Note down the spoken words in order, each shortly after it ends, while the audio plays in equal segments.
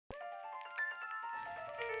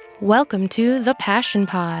Welcome to The Passion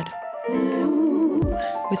Pod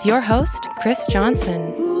with your host, Chris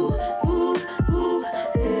Johnson.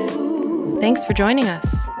 Thanks for joining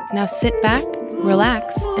us. Now sit back,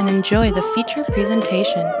 relax, and enjoy the feature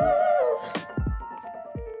presentation.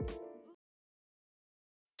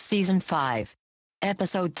 Season 5,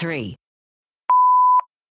 Episode 3.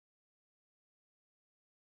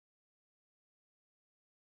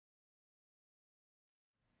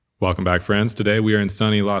 Welcome back, friends. Today we are in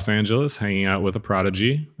sunny Los Angeles, hanging out with a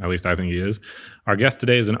prodigy. At least I think he is. Our guest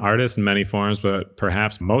today is an artist in many forms, but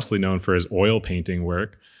perhaps mostly known for his oil painting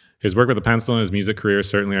work. His work with a pencil and his music career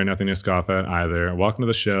certainly are nothing to scoff at either. Welcome to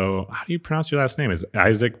the show. How do you pronounce your last name? Is it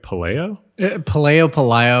Isaac Pelayo?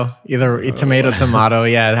 Pelayo. Either tomato.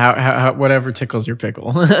 Yeah, how whatever tickles your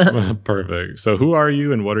pickle. Perfect. So who are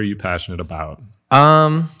you and what are you passionate about?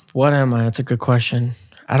 What am I? That's a good question.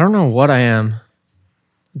 I don't know what I am.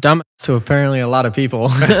 Dumb to apparently a lot of people.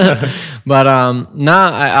 But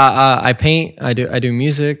I paint, I do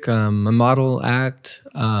music, I model, act,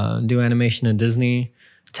 do animation in Disney,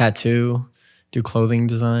 tattoo, do clothing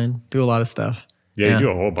design, do a lot of stuff. Yeah, you do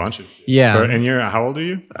a whole bunch of shit. Yeah. And how old are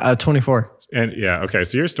you? 24. And yeah, okay.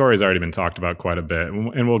 So your story's already been talked about quite a bit,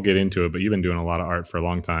 and we'll get into it, but you've been doing a lot of art for a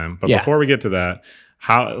long time. But before we get to that,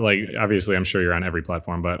 obviously I'm sure you're on every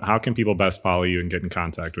platform, but how can people best follow you and get in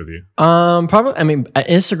contact with you? Probably,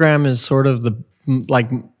 Instagram is sort of the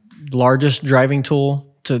largest driving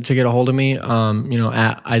tool to get a hold of me.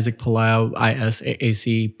 At Isaac Pelayo,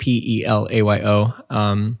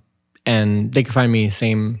 ISAACPELAYO. And they can find me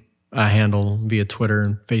same handle via Twitter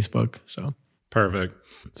and Facebook. So perfect.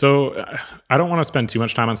 So I don't want to spend too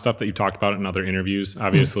much time on stuff that you talked about in other interviews,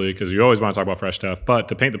 obviously, because you always want to talk about fresh stuff. But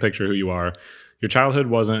to paint the picture who you are, your childhood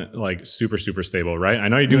wasn't like super, super stable, right? I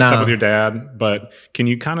know you do stuff with your dad, but can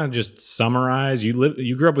you kind of just summarize?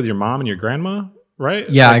 You grew up with your mom and your grandma, right?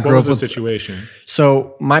 Yeah, I grew up with the situation.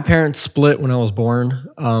 So my parents split when I was born.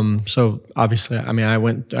 So obviously,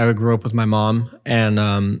 I grew up with my mom,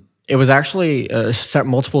 and it was actually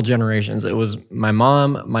multiple generations. It was my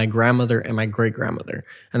mom, my grandmother, and my great-grandmother.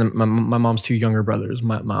 And my mom's two younger brothers,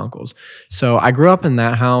 my uncles. So I grew up in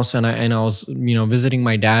that house, and I was visiting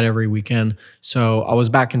my dad every weekend. So I was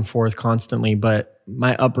back and forth constantly. But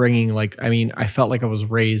my upbringing, I felt like I was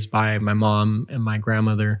raised by my mom and my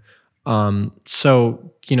grandmother.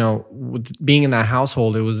 So with being in that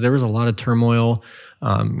household, there was a lot of turmoil.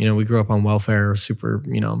 We grew up on welfare, super,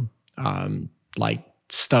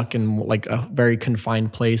 stuck in like a very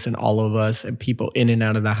confined place, and all of us and people in and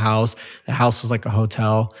out of the house. The house was like a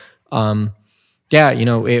hotel.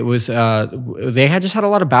 It was, they had just had a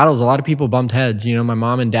lot of battles. A lot of people bumped heads. My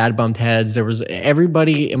mom and dad bumped heads.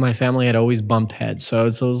 Everybody in my family had always bumped heads. So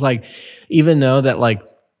it was like, even though that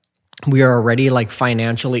we are already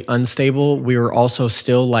financially unstable, we were also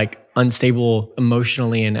still unstable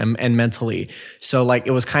emotionally and mentally. So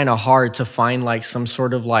it was kind of hard to find some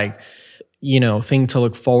sort of thing to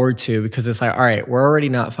look forward to, because it's all right, we're already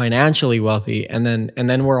not financially wealthy, and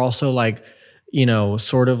then we're also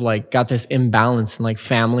sort of got this imbalance in I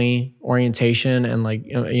orientation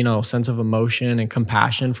and sense of emotion and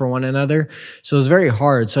compassion for one another. So it was very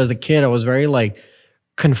hard. So as a kid, I was very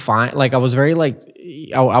confined. I was very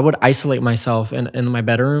I would isolate myself in my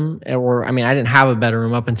bedroom, or I didn't have a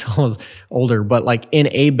bedroom up until I was older, but in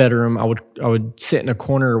a bedroom, I would sit in a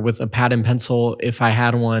corner with a pad and pencil if I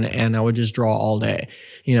had one, and I would just draw all day.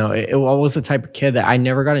 I was the type of kid that I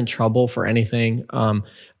never got in trouble for anything.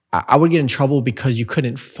 I would get in trouble because you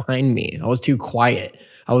couldn't find me. I was too quiet.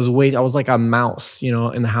 I was like a mouse,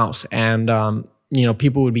 in the house, and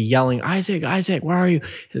people would be yelling, Isaac, where are you?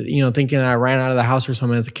 Thinking that I ran out of the house or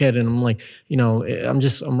something as a kid. And I'm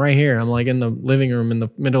I'm right here. I'm in the living room in the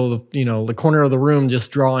middle of the corner of the room,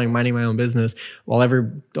 just drawing, minding my own business while all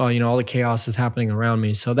the chaos is happening around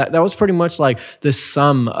me. So that was pretty much the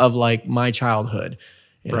sum of my childhood.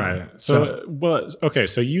 Right. So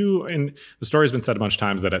you, and the story's been said a bunch of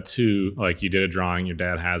times that at 2, you did a drawing, your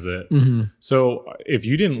dad has it. Mm-hmm. So if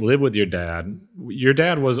you didn't live with your dad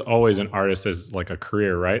was always an artist as a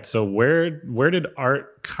career, right? So where did art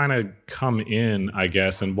kind of come in, I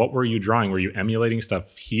guess, and what were you drawing? Were you emulating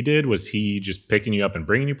stuff he did? Was he just picking you up and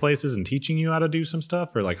bringing you places and teaching you how to do some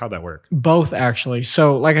stuff, or how'd that work? Both, actually.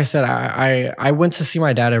 So like I said, I went to see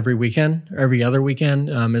my dad every other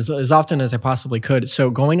weekend, as often as I possibly could.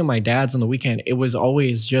 So going to my dad's on the weekend, it was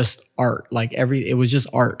always just art. It was just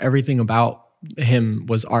art. Everything about him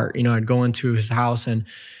was art. I'd go into his house and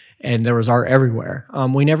there was art everywhere.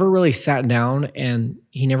 We never really sat down, and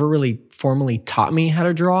he never really formally taught me how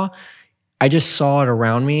to draw. I just saw it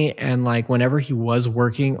around me. And like whenever he was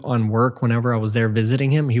working on work, whenever I was there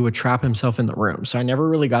visiting him, he would trap himself in the room. So I never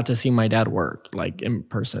really got to see my dad work like in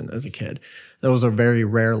person as a kid. That was a very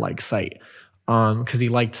rare like sight. Because he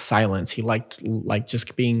liked silence. He liked like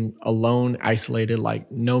just being alone, isolated, like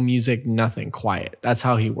no music, nothing, quiet. That's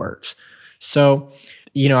how he works. So,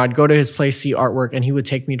 you know, I'd go to his place, see artwork, and he would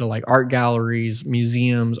take me to like art galleries,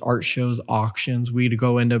 museums, art shows, auctions. We'd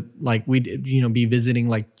go into like, we'd, you know, be visiting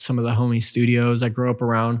like some of the homie studios. I grew up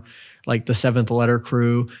around like the Seventh Letter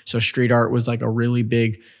crew. So street art was like a really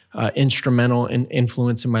big instrumental and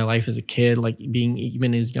influence in my life as a kid, like being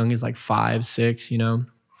even as young as like 5, 6, you know.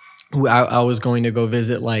 I was going to go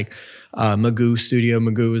visit like Magoo studio.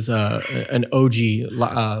 Magoo is an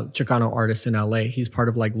OG Chicano artist in LA. He's part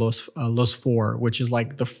of like Los Four, which is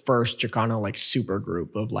like the first Chicano like super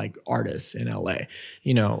group of like artists in LA.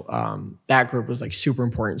 You know, that group was like super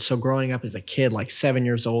important. So growing up as a kid, like 7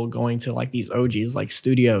 years old, going to like these OGs like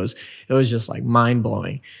studios, it was just like mind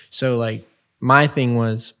blowing. So like my thing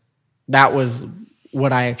was, that was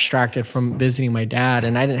what I extracted from visiting my dad,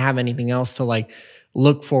 and I didn't have anything else to like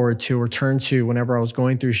look forward to or turn to whenever I was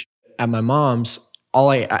going through at my mom's. All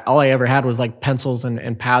I ever had was like pencils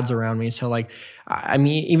and pads around me. So like, I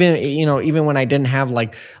mean, even, you know, even when I didn't have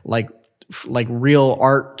like real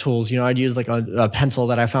art tools, you know, I'd use like a pencil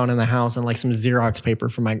that I found in the house and like some Xerox paper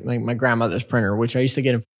from my grandmother's printer, which I used to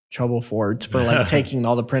get in trouble for like taking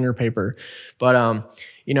all the printer paper. But,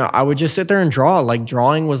 you know, I would just sit there and draw. Like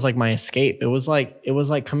drawing was like my escape. It was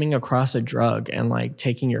like coming across a drug and like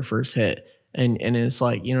taking your first hit. And it's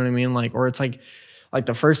like, you know what I mean? Like, or it's like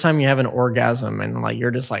the first time you have an orgasm and like,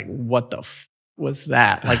 you're just like, what the was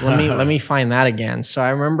that? Like, let me find that again. So I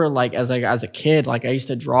remember like, as a kid, like I used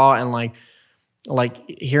to draw and like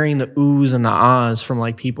hearing the oohs and the ahs from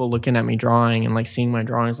like people looking at me drawing and like seeing my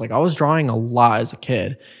drawings. Like I was drawing a lot as a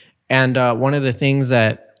kid. And one of the things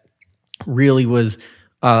that really was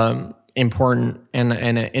important and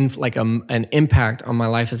an impact on my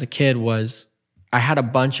life as a kid was I had a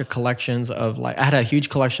bunch of collections of like, I had a huge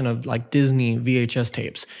collection of like Disney VHS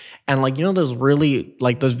tapes. And like, you know, those really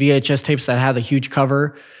like those VHS tapes that had the huge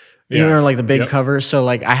cover, you know, like the big cover. So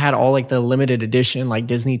like I had all like the limited edition, like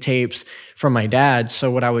Disney tapes from my dad.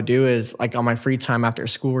 So what I would do is like on my free time after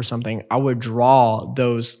school or something, I would draw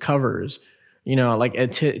those covers, you know,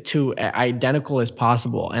 like to identical as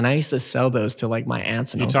possible. And I used to sell those to like my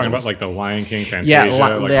aunts and uncles. You're talking about like the Lion King,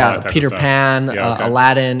 Fantasia, Peter Pan,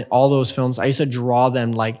 Aladdin, all those films. I used to draw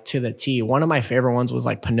them like to the T. One of my favorite ones was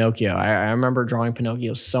like Pinocchio. I remember drawing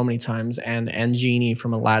Pinocchio so many times, and Genie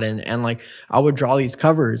from Aladdin. And like I would draw these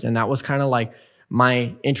covers, and that was kind of like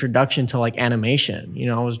my introduction to like animation. You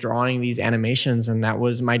know, I was drawing these animations, and that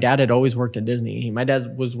was, my dad had always worked at Disney. My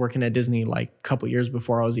dad was working at Disney like a couple years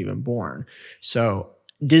before I was even born. So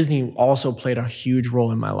Disney also played a huge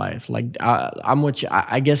role in my life. Like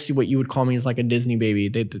I guess what you would call me is like a Disney baby.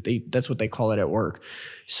 That's what they call it at work.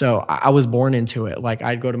 So I was born into it. Like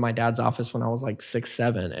I'd go to my dad's office when I was like 6,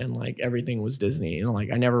 7, and like everything was Disney. You know,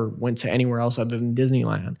 like I never went to anywhere else other than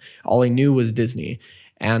Disneyland. All I knew was Disney.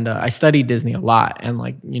 And I studied Disney a lot. And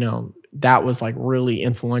like, you know, that was like really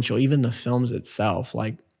influential. Even the films itself,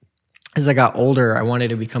 like as I got older, I wanted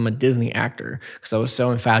to become a Disney actor because I was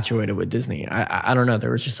so infatuated with Disney. I don't know.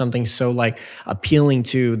 There was just something so like appealing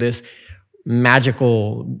to this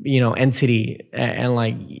magical, you know, entity. And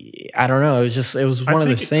like, I don't know. It was one of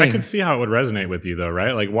those things. I could see how it would resonate with you though,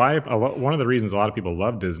 right? Like one of the reasons a lot of people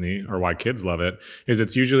love Disney, or why kids love it, is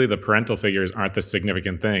it's usually the parental figures aren't the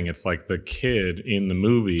significant thing. It's like the kid in the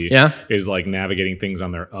movie is like navigating things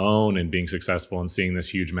on their own and being successful and seeing this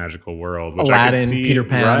huge magical world. Which Aladdin, I could see, Peter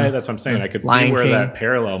Pan. Right? That's what I'm saying. I could Lion see where King. that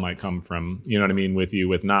parallel might come from. You know what I mean? With you,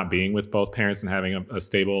 with not being with both parents and having a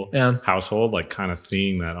stable household, like kind of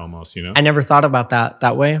seeing that almost, you know? I never thought about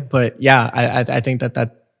that way, but yeah, I think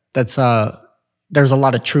that's there's a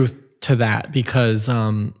lot of truth to that because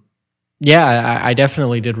I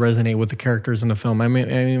definitely did resonate with the characters in the film. I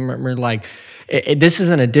remember like this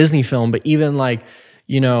isn't a Disney film, but even like,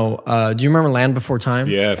 you know, do you remember Land Before Time?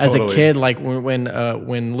 Yeah, totally. As a kid, like when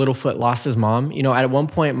Littlefoot lost his mom, you know, at one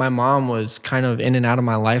point my mom was kind of in and out of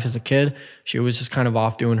my life as a kid. She was just kind of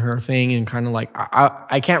off doing her thing and kind of like,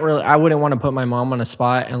 I wouldn't want to put my mom on a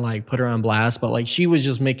spot and like put her on blast, but like she was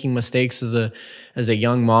just making mistakes as a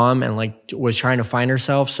young mom and like was trying to find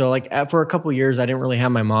herself. So like for a couple of years, I didn't really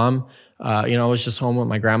have my mom. You know, I was just home with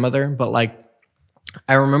my grandmother, but like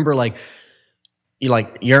I remember like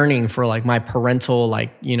yearning for like my parental,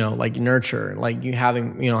 like, you know, like nurture, like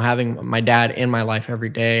having my dad in my life every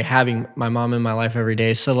day, having my mom in my life every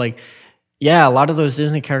day. So like, Yeah, a lot of those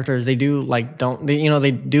Disney characters, they do like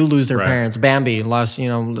they do lose their Right. parents. Bambi lost,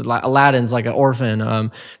 Aladdin's like an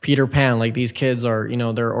orphan. Peter Pan, like these kids are,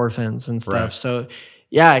 they're orphans and stuff. Right. So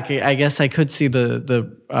yeah, I guess I could see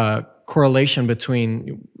the correlation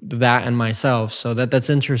between that and myself. So that's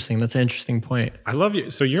interesting. That's an interesting point. I love you.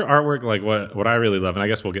 So your artwork, like what I really love, and I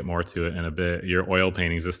guess we'll get more to it in a bit. Your oil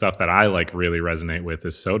paintings, the stuff that I like really resonate with,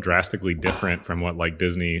 is so drastically different from what like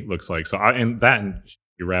Disney looks like. So and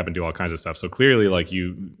you rap and do all kinds of stuff. So clearly, like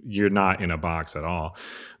you're not in a box at all.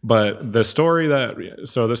 But the story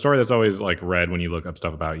that's always like read when you look up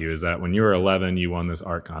stuff about you is that when you were 11, you won this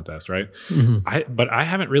art contest, right? But I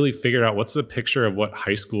haven't really figured out what's the picture of what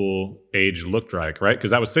high school age looked like, right?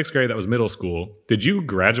 Because that was 6th grade, that was middle school. Did you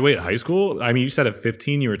graduate high school? I mean, you said at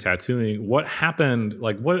 15 you were tattooing. What happened?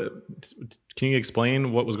 Like, what? Can you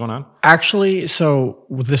explain what was going on? Actually, so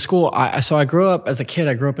with the school, I grew up as a kid.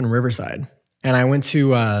 I grew up in Riverside. And I went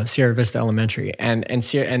to Sierra Vista Elementary, and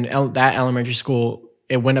that elementary school,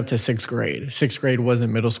 it went up to 6th grade. 6th grade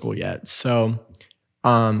wasn't middle school yet. So,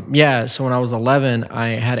 so when I was 11, I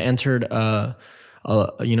had entered a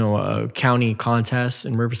county contest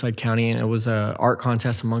in Riverside County, and it was a art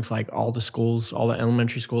contest amongst like all the schools, all the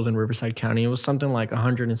elementary schools in Riverside County. It was something like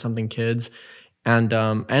 100 and something kids, and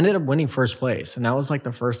I ended up winning 1st place, and that was like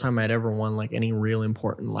the first time I'd ever won like any real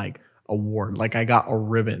important like award. Like I got a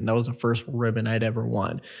ribbon. That was the first ribbon I'd ever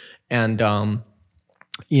won. And,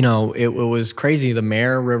 it was crazy. The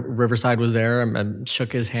mayor, Riverside, was there. I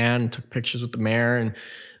shook his hand, took pictures with the mayor, and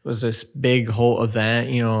it was this big whole event.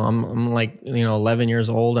 I'm like, 11 years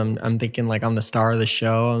old. I'm thinking like I'm the star of the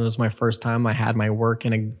show. And it was my first time I had my work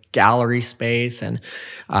in a gallery space, and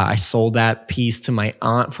I sold that piece to my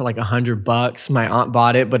aunt for like $100. My aunt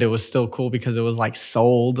bought it, but it was still cool because it was like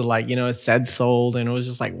sold, like, it said sold, and it was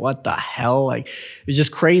just like, what the hell? Like, it was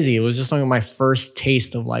just crazy. It was just like my first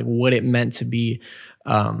taste of like what it meant to be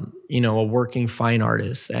a working fine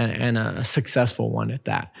artist and a successful one at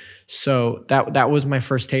that. So that was my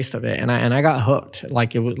first taste of it, and I got hooked.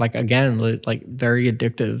 Like it was like, again, like very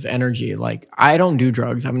addictive energy. Like I don't do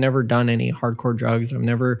drugs. I've never done any hardcore drugs. I've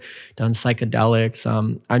never done psychedelics.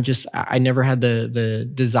 I never had the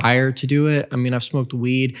desire to do it. I mean, I've smoked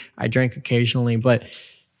weed. I drank occasionally, but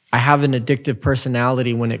I have an addictive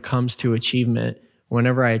personality when it comes to achievement.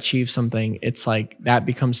 Whenever I achieve something, it's like that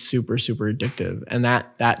becomes super, super addictive. And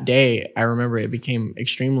that day, I remember it became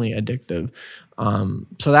extremely addictive.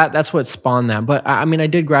 So that's what spawned that. But I mean, I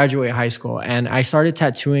did graduate high school, and I started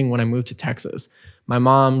tattooing when I moved to Texas. My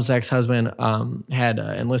mom's ex-husband had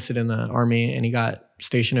enlisted in the Army, and he got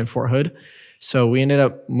stationed in Fort Hood. So we ended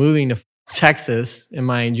up moving to Texas in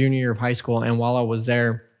my junior year of high school. And while I was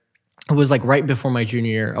there, it was like right before my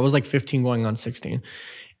junior year. I was like 15 going on 16.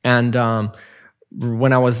 And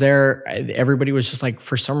when I was there, everybody was just like,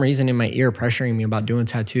 for some reason in my ear, pressuring me about doing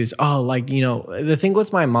tattoos. Oh, like, the thing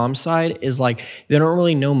with my mom's side is like, they don't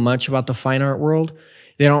really know much about the fine art world.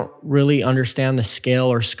 They don't really understand the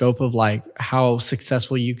scale or scope of like how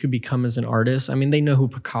successful you could become as an artist. I mean, they know who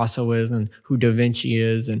Picasso is and who Da Vinci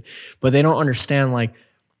is, but they don't understand like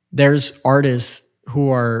there's artists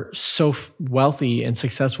who are so wealthy and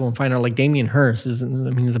successful in fine art. Like Damien Hirst he's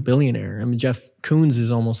a billionaire. I mean, Jeff Koons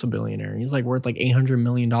is almost a billionaire. He's like worth like $800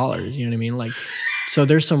 million. You know what I mean? Like, so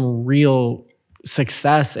there's some real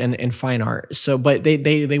success in fine art. So, but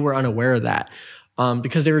they were unaware of that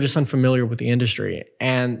because they were just unfamiliar with the industry.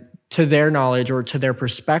 And to their knowledge or to their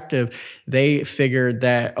perspective, they figured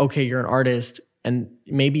that, okay, you're an artist, and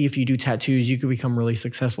maybe if you do tattoos, you could become really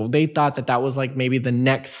successful. They thought that was like maybe the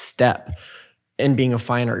next step in being a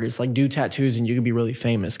fine artist, like do tattoos and you could be really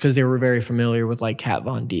famous, because they were very familiar with like Kat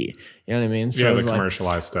Von D. You know what I mean? So yeah, it the was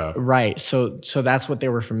commercialized stuff. Right. So that's what they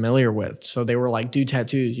were familiar with. So they were like, do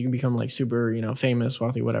tattoos, you can become like super, famous,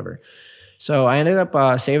 wealthy, whatever. So I ended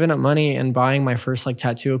up saving up money and buying my first like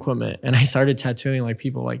tattoo equipment, and I started tattooing like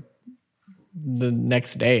people like the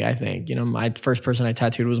next day, I think. My first person I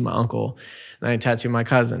tattooed was my uncle. And I tattooed my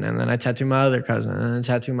cousin, and then I tattooed my other cousin, and then I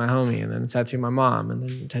tattooed my homie, and then I tattooed my mom, and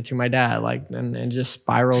then tattooed my dad, and just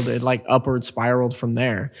spiraled. It like upward spiraled from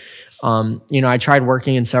there. I tried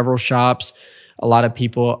working in several shops. A lot of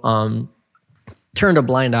people turned a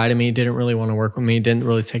blind eye to me, didn't really want to work with me, didn't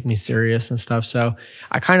really take me serious and stuff. So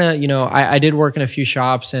I kind of, I did work in a few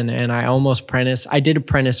shops, and I almost apprenticed. I did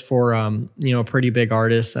apprentice for, a pretty big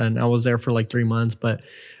artist, and I was there for like 3 months, but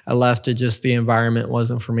I left. It just, the environment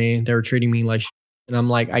wasn't for me. They were treating me like shit. And I'm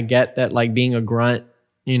like, I get that like being a grunt,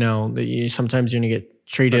 that sometimes you're going to get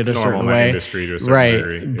treated a certain way. Industry to a certain right.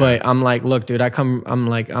 degree. Yeah. But I'm like, look, dude,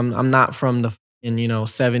 I'm not from the in, you know,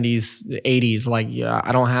 70s, 80s. Like, yeah,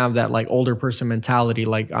 I don't have that like older person mentality.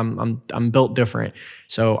 Like I'm built different.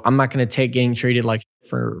 So I'm not going to take getting treated like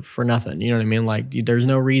for nothing. You know what I mean? Like there's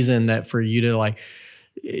no reason that for you to like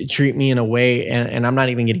treat me in a way, and I'm not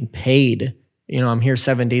even getting paid. You know, I'm here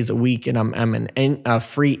 7 days a week, and I'm a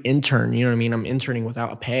free intern. You know what I mean? I'm interning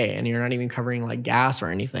without a pay, and you're not even covering like gas or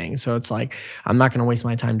anything. So it's like, I'm not going to waste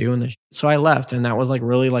my time doing this. So I left, and that was like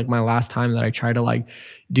really like my last time that I tried to like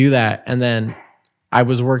do that. And then I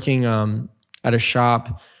was working at a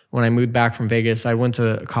shop when I moved back from Vegas. I went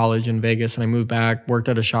to college in Vegas, and I moved back, worked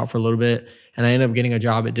at a shop for a little bit, and I ended up getting a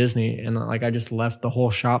job at Disney. And like I just left the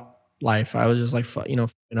whole shop life. I was just like, you know,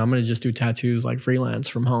 I'm going to just do tattoos like freelance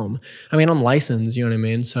from home. I mean, I'm licensed, you know what I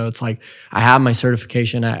mean? So it's like, I have my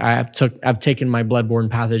certification. I've taken my bloodborne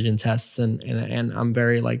pathogen tests, and I'm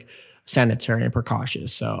very like sanitary and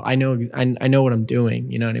precautious. So I know what I'm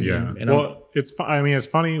doing, you know what I mean? Yeah. And well, it's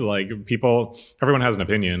funny, like everyone has an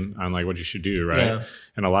opinion on like what you should do, right? Yeah.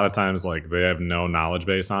 And a lot of times like they have no knowledge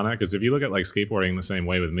base on it. Because if you look at like skateboarding the same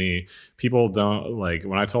way with me, people don't like,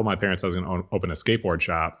 when I told my parents I was going to open a skateboard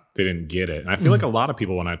shop, they didn't get it. And I feel like a lot of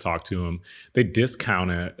people, when I talk to them, they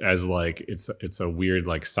discount it as like it's a weird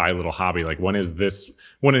like side little hobby. Like when are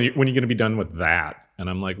you going to be done with that? And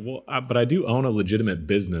I'm like, well, but I do own a legitimate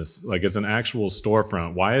business. Like it's an actual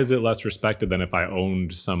storefront. Why is it less respected than if I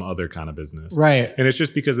owned some other kind of business? Right. And it's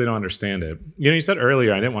just because they don't understand it. You know, you said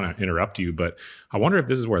earlier, I didn't want to interrupt you, but I wonder if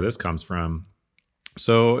this is where this comes from.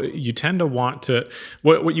 So you tend to want to,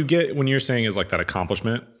 what you get when you're saying is like that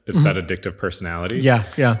accomplishment, it's that addictive personality. Yeah.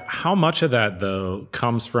 Yeah. How much of that though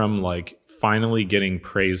comes from like finally getting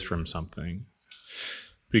praise from something?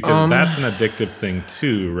 Because that's an addictive thing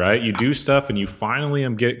too, right? You do stuff and you finally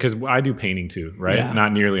because I do painting too, right? Yeah.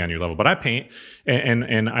 Not nearly on your level, but I paint.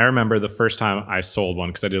 And I remember the first time I sold one,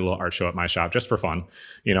 because I did a little art show at my shop just for fun.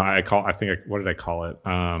 You know, what did I call it?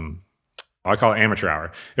 I call it amateur hour.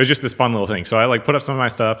 It was just this fun little thing. So I like put up some of my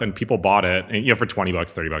stuff and people bought it, and, you know, for $20,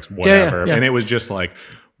 $30, whatever. Yeah. And it was just like,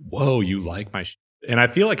 whoa, you like my And I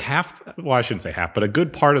feel like I shouldn't say half, but a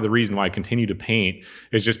good part of the reason why I continue to paint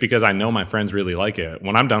is just because I know my friends really like it.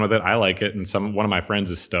 When I'm done with it, I like it. And one of my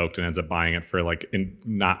friends is stoked and ends up buying it for like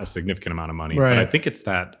not a significant amount of money. Right. But I think it's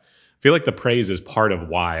that, I feel like the praise is part of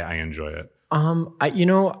why I enjoy it.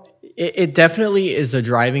 It definitely is a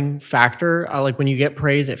driving factor. Like when you get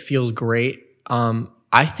praise, it feels great.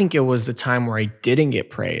 I think it was the time where I didn't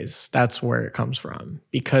get praise. That's where it comes from,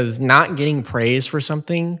 because not getting praise for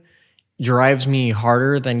something drives me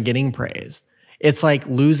harder than getting praised. It's like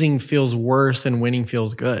losing feels worse and winning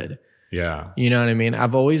feels good. Yeah. You know what I mean?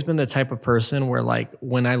 I've always been the type of person where like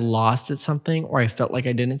when I lost at something or I felt like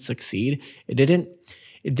I didn't succeed, it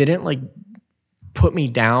didn't like put me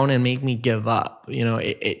down and make me give up. You know,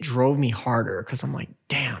 it drove me harder, because I'm like,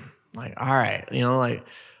 damn, like, all right, you know, like,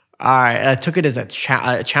 all right. I took it as a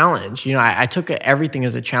challenge. You know, I took everything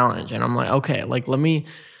as a challenge, and I'm like, okay, like let me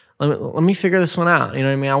figure this one out. You know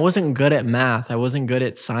what I mean? I wasn't good at math. I wasn't good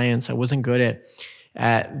at science. I wasn't good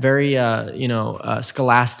at very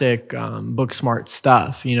scholastic book smart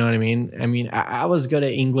stuff. You know what I mean? I mean, I was good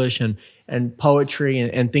at English and poetry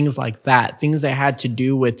and things like that. Things that had to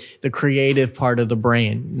do with the creative part of the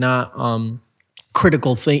brain, not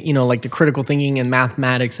critical thing. You know, like the critical thinking and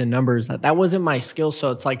mathematics and numbers. That wasn't my skill.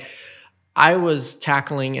 So it's like I was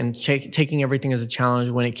tackling and taking everything as a challenge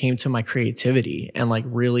when it came to my creativity and like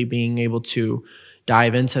really being able to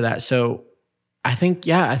dive into that. So I think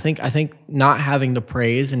not having the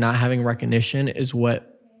praise and not having recognition is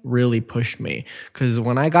what really pushed me. Because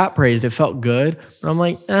when I got praised, it felt good, but I'm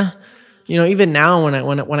like, you know, even now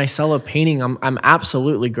when I sell a painting, I'm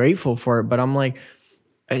absolutely grateful for it. But I'm like,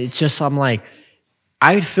 I'm like,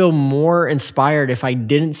 I'd feel more inspired if I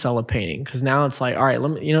didn't sell a painting, because now it's like, all right,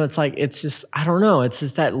 it's just, I don't know. It's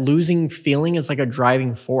just that losing feeling is like a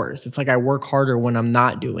driving force. It's like I work harder when I'm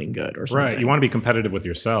not doing good or something. Right. You want to be competitive with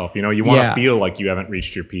yourself. You know, you want to feel like you haven't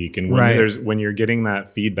reached your peak. And when you're getting that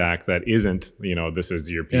feedback that isn't, you know, this is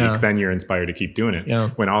your peak, then you're inspired to keep doing it. Yeah.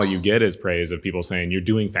 When all you get is praise of people saying you're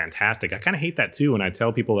doing fantastic. I kind of hate that too. When I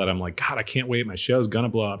tell people that, I'm like, God, I can't wait. My show's going to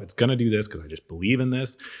blow up. It's going to do this because I just believe in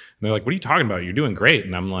this. And they're like, what are you talking about? You're doing great.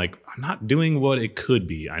 And I'm like, I'm not doing what it could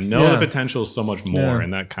be. I know the potential is so much more.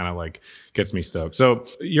 And that kind of like gets me stoked. So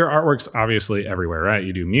your artwork's obviously everywhere, right?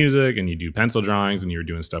 You do music and you do pencil drawings and you're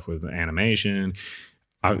doing stuff with animation.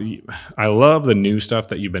 I love the new stuff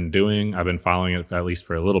that you've been doing. I've been following it at least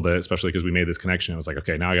for a little bit, especially because we made this connection. I was like,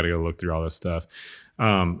 okay, now I got to go look through all this stuff.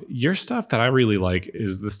 Your stuff that I really like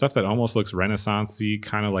is the stuff that almost looks Renaissance-y,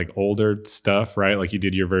 kind of like older stuff, right? Like you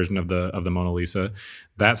did your version of the Mona Lisa,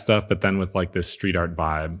 that stuff, but then with like this street art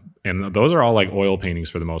vibe. And those are all like oil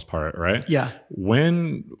paintings for the most part, right? Yeah.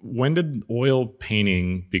 When did oil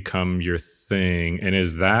painting become your thing? And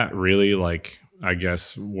is that really like, I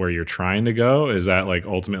guess, where you're trying to go? Is that like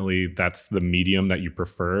ultimately that's the medium that you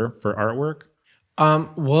prefer for artwork?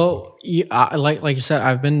 Well, yeah, like you said,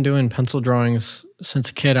 I've been doing pencil drawings since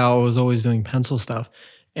a kid. I was always doing pencil stuff,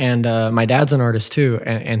 and my dad's an artist too,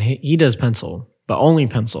 and he does pencil, but only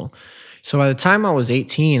pencil. So by the time I was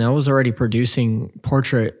 18, I was already producing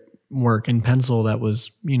portrait work in pencil that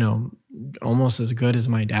was, almost as good as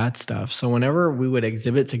my dad's stuff. So whenever we would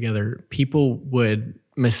exhibit together, people would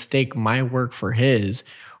mistake my work for his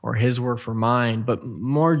or his work for mine, but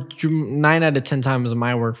 9 out of 10 times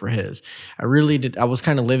my work for his. I really did. I was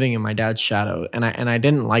kind of living in my dad's shadow, and I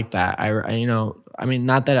didn't like that.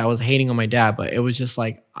 Not that I was hating on my dad, but it was just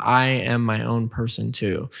like I am my own person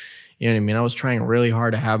too. You know what I mean? I was trying really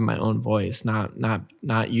hard to have my own voice,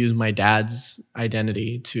 not use my dad's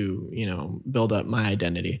identity to build up my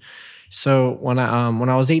identity. So when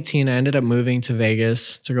I was 18, I ended up moving to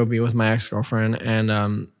Vegas to go be with my ex-girlfriend, and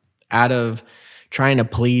out of trying to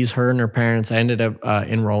please her and her parents, I ended up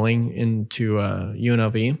enrolling into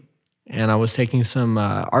UNLV, and I was taking some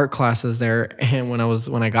art classes there. And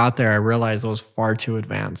when I got there, I realized I was far too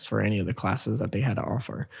advanced for any of the classes that they had to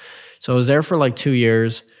offer. So I was there for like 2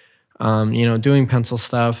 years, doing pencil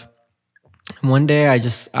stuff. And one day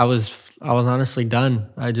I was honestly done.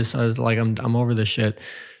 I was like, I'm over this shit.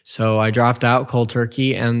 So I dropped out cold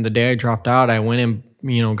turkey, and the day I dropped out, I went and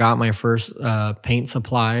got my first paint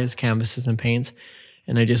supplies, canvases and paints,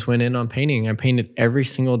 and I just went in on painting. I painted every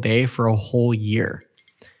single day for a whole year.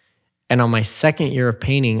 And on my second year of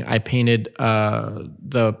painting, I painted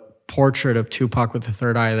the portrait of Tupac with the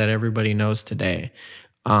third eye that everybody knows today.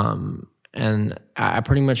 And I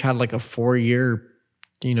pretty much had like a 4-year,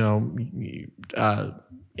 4-year,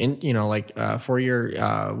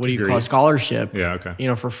 what do you call it, scholarship? Yeah,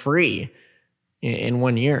 okay. For free in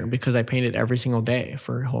 1 year because I painted every single day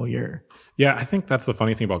for a whole year. Yeah, I think that's the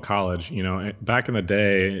funny thing about college. Back in the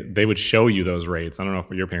day, they would show you those rates. I don't know if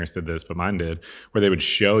your parents did this, but mine did, where they would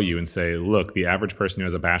show you and say, look, the average person who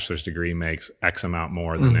has a bachelor's degree makes X amount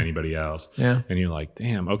more than anybody else. Yeah. And you're like,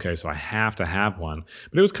 damn, okay, so I have to have one.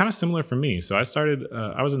 But it was kind of similar for me. So I started,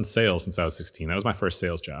 I was in sales since I was 16. That was my first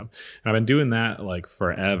sales job. And I've been doing that like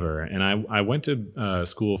forever. And I went to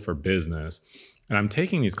school for business. And I'm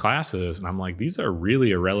taking these classes and I'm like, these are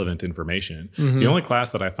really irrelevant information. Mm-hmm. The only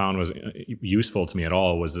class that I found was useful to me at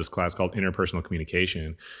all was this class called interpersonal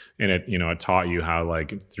communication. And it taught you how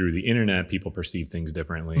like through the internet, people perceive things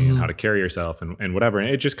differently and how to carry yourself and whatever. And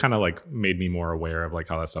it just kind of like made me more aware of like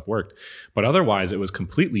how that stuff worked. But otherwise it was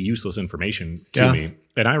completely useless information to me.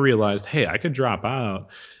 And I realized, hey, I could drop out.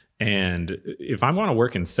 And if I want to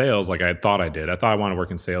work in sales, like I thought I did, I thought I want to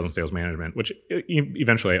work in sales and sales management, which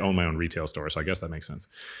eventually I own my own retail store. So I guess that makes sense.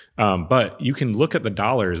 But you can look at the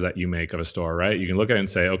dollars that you make of a store, right? You can look at it and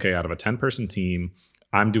say, okay, out of a 10-person team,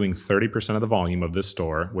 I'm doing 30% of the volume of this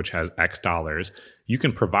store, which has X dollars. You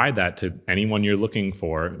can provide that to anyone you're looking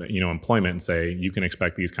for, employment, and say, you can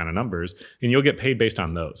expect these kind of numbers, and you'll get paid based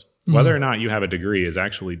on those. Whether or not you have a degree is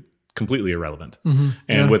actually completely irrelevant.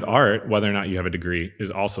 And with art, whether or not you have a degree is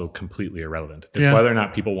also completely irrelevant. It's whether or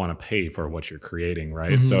not people want to pay for what you're creating,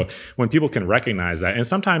 right? So when people can recognize that, and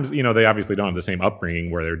sometimes, they obviously don't have the same upbringing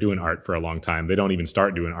where they're doing art for a long time. They don't even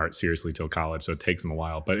start doing art seriously till college, so it takes them a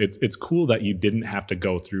while. But it's cool that you didn't have to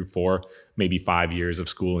go through 4, maybe 5 years of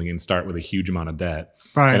schooling and start with a huge amount of debt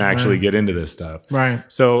and actually get into this stuff. Right.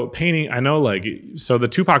 So painting, I know so the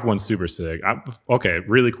Tupac one's super sick. Okay,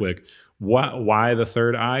 really quick. Why the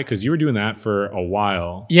third eye? Because you were doing that for a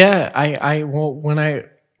while. Yeah,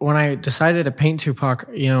 when I decided to paint Tupac,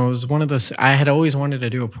 it was one of those. I had always wanted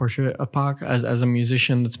to do a portrait of Pac as a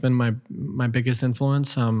musician. That's been my biggest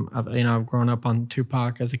influence. I've grown up on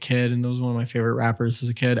Tupac as a kid, and that was one of my favorite rappers as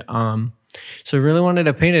a kid. So I really wanted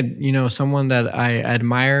to paint someone that I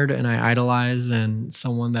admired and I idolized, and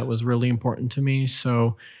someone that was really important to me.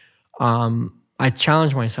 So I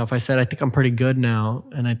challenged myself. I said, I think I'm pretty good now,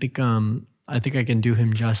 and I think I can do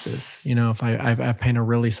him justice. If I paint a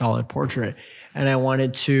really solid portrait, and I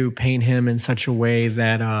wanted to paint him in such a way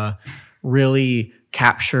that really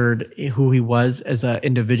captured who he was as an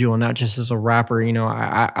individual, not just as a rapper.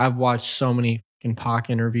 I've watched so many Pac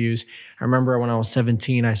interviews. I remember when I was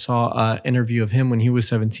 17, I saw an interview of him when he was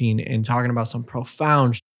 17 and talking about some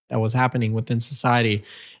profound shit that was happening within society.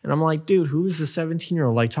 And I'm like, dude, who is this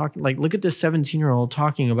 17-year-old like talking? Like, look at this 17-year-old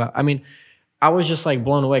talking about. I mean, I was just like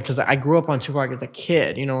blown away because I grew up on Tupac as a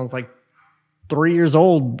kid. You know, I was like 3 years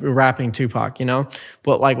old rapping Tupac. You know,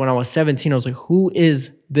 but like when I was 17, I was like, who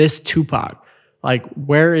is this Tupac? Like,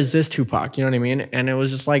 where is this Tupac? You know what I mean? And it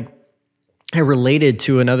was just like, I related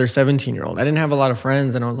to another 17-year-old. I didn't have a lot of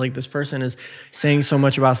friends, and I was like, this person is saying so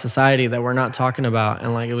much about society that we're not talking about,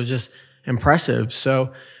 and like it was just impressive.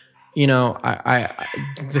 So, you know, I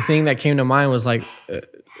the thing that came to mind was like,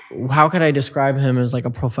 how could I describe him as like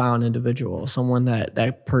a profound individual, someone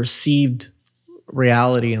that perceived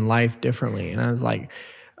reality and life differently? And I was like,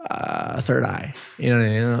 third eye, you know what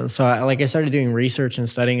I mean? So I started doing research and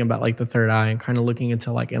studying about like the third eye and kind of looking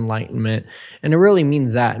into like enlightenment. And it really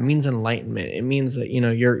means that. It means enlightenment. It means that, you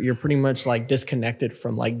know, you're pretty much like disconnected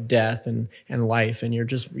from like death and life. And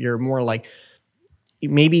you're more like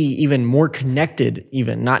maybe even more connected,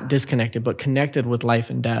 even not disconnected, but connected with life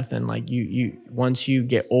and death. And like you once you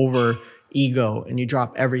get over ego and you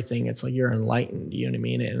drop everything, it's like you're enlightened, you know what I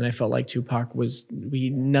mean? And I felt like Tupac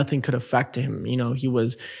nothing could affect him. You know, he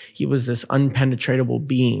was this unpenetratable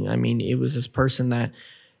being. I mean, it was this person that,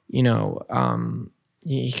 you know,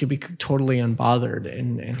 he could be totally unbothered,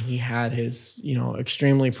 and he had his, you know,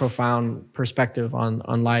 extremely profound perspective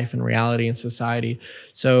on life and reality and society.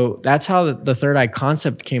 So that's how the third eye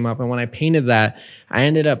concept came up. And when I painted that, I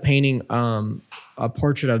ended up painting a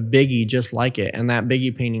portrait of Biggie just like it, and that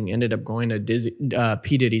Biggie painting ended up going to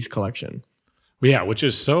P. Diddy's collection. Yeah, which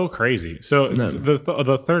is so crazy. So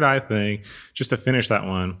the third eye thing, just to finish that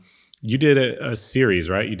one, you did a series,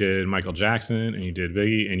 right? You did Michael Jackson, and you did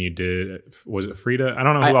Biggie, and you did, was it Frida? I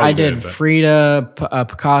don't know who else I you did Frida,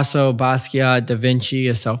 Picasso, Basquiat, Da Vinci,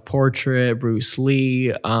 a self-portrait, Bruce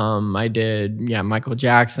Lee. I did, Michael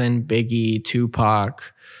Jackson, Biggie,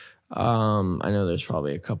 Tupac. I know there's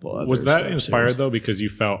probably a couple others. Was that inspired though because you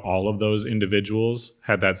felt all of those individuals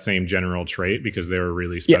had that same general trait because they were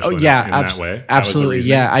really special in that way? Absolutely.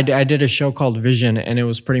 Yeah, I did a show called Vision, and it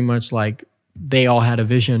was pretty much like they all had a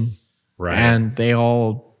vision. Right. And they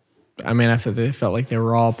all, I mean, I felt like they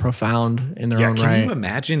were all profound in their own right. Can you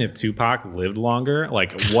imagine if Tupac lived longer?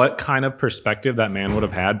 Like what kind of perspective that man would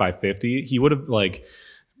have had by 50? He would have like,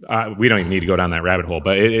 we don't even need to go down that rabbit hole,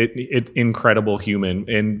 but it incredible human.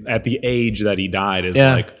 And at the age that he died is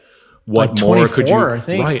like, what like more could you, I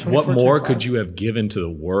think, right? What more 25. Could you have given to the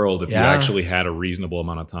world if you actually had a reasonable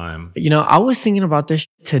amount of time? You know, I was thinking about this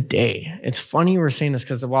today. It's funny you were saying this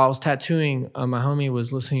because while I was tattooing, my homie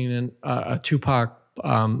was listening to a Tupac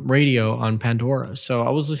radio on Pandora. So I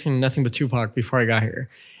was listening to nothing but Tupac before I got here.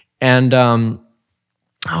 And I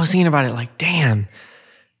was thinking about it like, damn,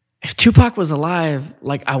 if Tupac was alive,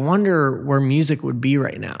 like I wonder where music would be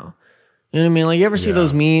right now. You know what I mean? Like you ever see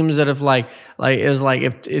those memes that if like it was like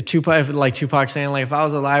if Tupac saying like if I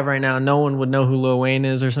was alive right now, no one would know who Lil Wayne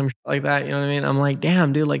is or some shit like that. You know what I mean? I'm like,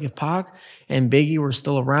 damn, dude. Like if Pac and Biggie were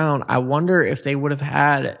still around, I wonder if they would have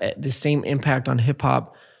had the same impact on hip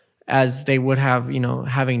hop as they would have, you know,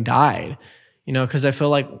 having died. You know, because I feel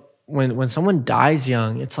like when someone dies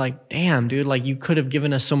young, it's like, damn, dude, like you could have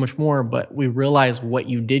given us so much more, but we realize what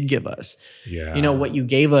you did give us. Yeah. You know, what you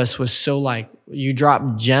gave us was so like, you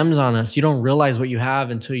dropped gems on us. You don't realize what you have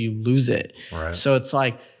until you lose it. Right. So it's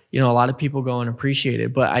like, you know, a lot of people go and appreciate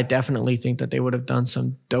it, but I definitely think that they would have done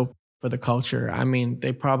some dope for the culture. I mean,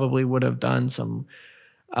 they probably would have done some,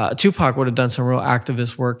 Tupac would have done some real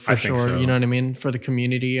activist work for sure. So. You know what I mean? For the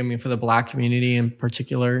community. I mean, for the Black community in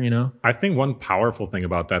particular, you know? I think one powerful thing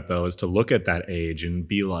about that, though, is to look at that age and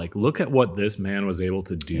be like, look at what this man was able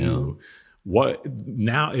to do. Yeah. What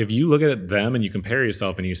now, if you look at them and you compare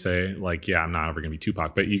yourself and you say, like, yeah, I'm not ever going to be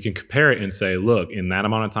Tupac, but you can compare it and say, look, in that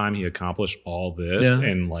amount of time, he accomplished all this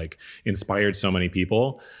and like inspired so many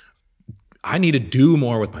people. I need to do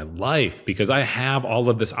more with my life because I have all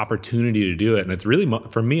of this opportunity to do it. And it's really,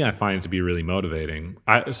 for me, I find it to be really motivating.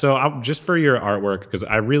 Just for your artwork, because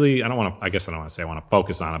I don't want to say I want to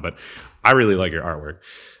focus on it, but I really like your artwork.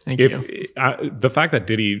 Thank you. The fact that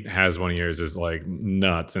Diddy has one of yours is like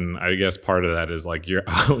nuts. And I guess part of that is like you're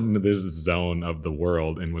out in this zone of the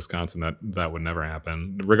world in Wisconsin that would never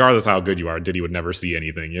happen. Regardless of how good you are, Diddy would never see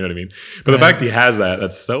anything. You know what I mean? But the fact he has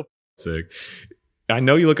that's so sick. I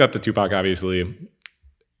know you look up to Tupac, obviously.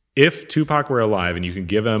 If Tupac were alive and you can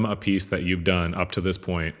give him a piece that you've done up to this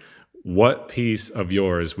point, what piece of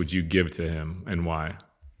yours would you give to him and why?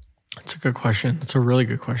 That's a good question. That's a really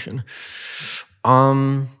good question.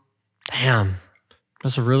 Damn.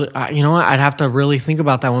 That's a really, you know what? I'd have to really think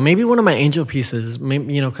about that one. Maybe one of my angel pieces,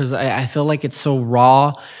 maybe, you know, because I feel like it's so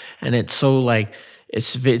raw and it's so like,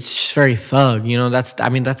 it's very thug, you know.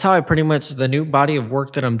 That's how I pretty much, the new body of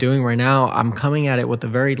work that I'm doing right now, I'm coming at it with a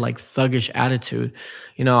very like thuggish attitude,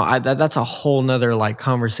 you know. That's a whole nother like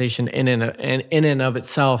conversation in and of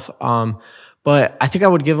itself. But I think I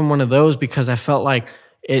would give him one of those because I felt like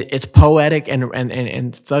it's poetic and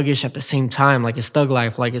thuggish at the same time. Like it's thug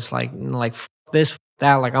life, like it's like f this, f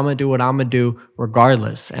that, like I'm gonna do what I'm gonna do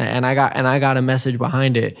regardless, and I got a message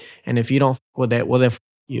behind it, and if you don't f with it, well then f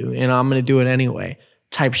you, and I'm gonna do it anyway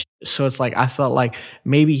type shit. So it's like I felt like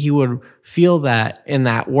maybe he would feel that in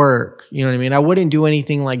that work, you know what I mean? I wouldn't do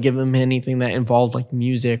anything like give him anything that involved like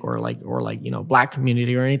music or like you know, black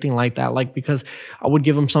community or anything like that, like because I would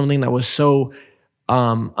give him something that was so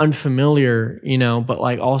unfamiliar, you know, but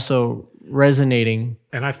like also resonating.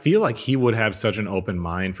 And I feel like he would have such an open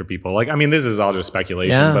mind for people. Like, I mean, this is all just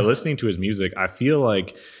speculation, but listening to his music, I feel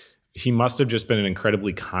like he must have just been an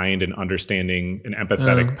incredibly kind and understanding and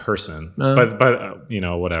empathetic person. But you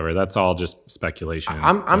know, whatever. That's all just speculation.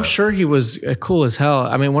 I'm sure he was cool as hell.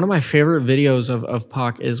 I mean, one of my favorite videos of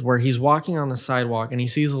Pac is where he's walking on the sidewalk and he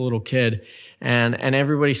sees a little kid, and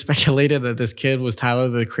everybody speculated that this kid was Tyler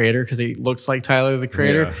the Creator because he looks like Tyler the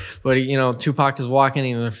Creator. Yeah. But you know, Tupac is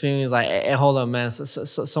walking and the feeling is like, hey, hold up, man,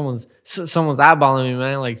 someone's eyeballing me,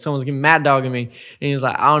 man. Like someone's getting mad dogging me. And he's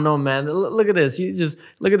like, I don't know, man. Look at this. You just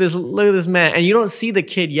look at this man. And you don't see the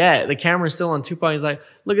kid yet. The camera's still on Tupac. He's like,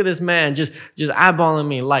 look at this man just eyeballing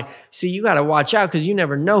me. Like, see, you got to watch out because you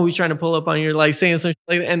never know who's trying to pull up on you, like saying something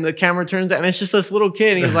like that. And the camera turns out and it's just this little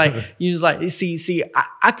kid. And he's like, see,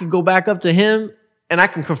 I could go back up to him and I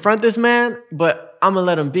can confront this man, but I'm gonna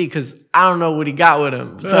let him be because I don't know what he got with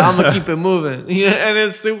him. So I'm gonna keep it moving. You know? And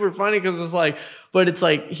it's super funny because it's like, but it's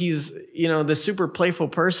like he's, you know, this super playful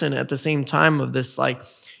person at the same time of this, like,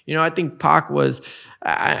 you know, I think Pac was,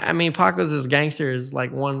 I mean, Pac was as gangster as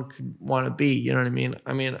like one could want to be, you know what I mean?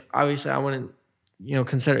 I mean, obviously I wouldn't, you know,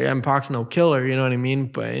 consider, and Pac's no killer, you know what I mean?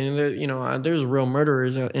 But, you know, there's real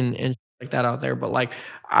murderers and like that out there, but like,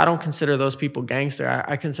 I don't consider those people gangster.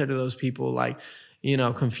 I consider those people like, you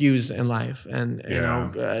know, confused in life. And, you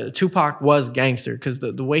know, Tupac was gangster because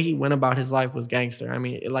the way he went about his life was gangster. I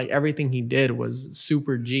mean, like everything he did was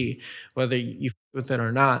super G, whether you with it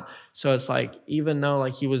or not. So it's like, even though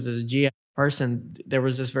like he was this G person, there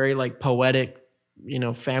was this very like poetic, you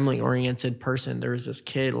know, family oriented person. There was this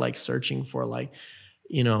kid like searching for like,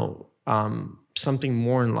 you know, something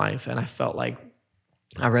more in life. And I felt like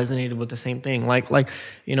I resonated with the same thing. Like,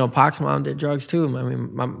 you know, Pac's mom did drugs too. I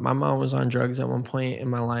mean, my mom was on drugs at one point in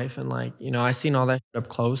my life. And like, you know, I seen all that shit up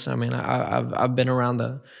close. I mean, I've been around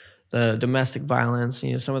the domestic violence,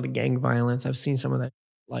 you know, some of the gang violence. I've seen some of that,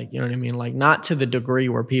 like, you know what I mean? Like, not to the degree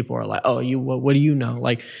where people are like, oh, what do you know?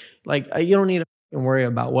 Like you don't need to worry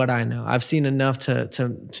about what I know. I've seen enough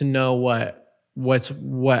to know where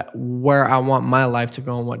I want my life to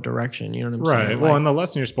go in what direction, you know what I'm saying? Right. Like, well, and the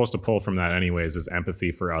lesson you're supposed to pull from that anyways is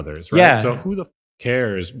empathy for others, right? Yeah. So who the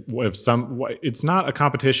cares if it's not a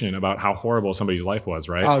competition about how horrible somebody's life was,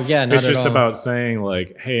 right? Oh yeah, not it's just at all. about saying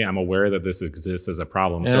like, hey, I'm aware that this exists as a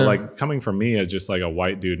problem. Yeah. So like coming from me as just like a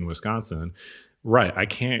white dude in Wisconsin, right, I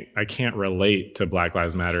can't relate to Black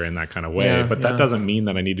Lives Matter in that kind of way, but that doesn't mean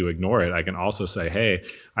that I need to ignore it. I can also say, hey,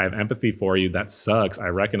 I have empathy for you. That sucks. I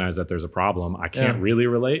recognize that there's a problem. I can't really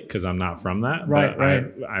relate because I'm not from that. Right, but right.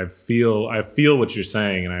 I feel what you're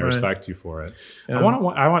saying, and I respect you for it. Yeah.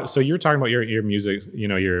 I want. So you're talking about your music. You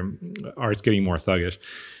know, your art's getting more thuggish.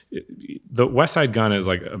 The Westside Gunn is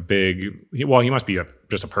like a big. He must be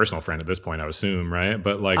just a personal friend at this point, I would assume, right?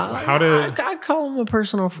 But like, I'd call him a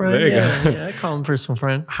personal friend. There you go. Yeah, I'd call him a personal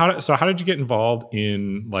friend. How did you get involved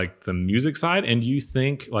in like the music side? And do you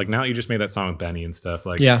think like now that you just made that song with Benny and stuff,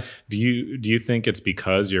 like, do you think it's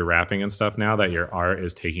because you're rapping and stuff now that your art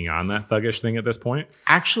is taking on that thuggish thing at this point?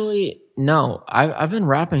 Actually, no. I've been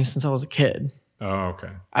rapping since I was a kid. Oh,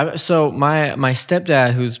 okay. So my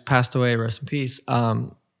stepdad, who's passed away, rest in peace.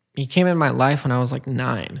 He came in my life when I was like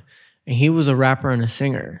 9, and he was a rapper and a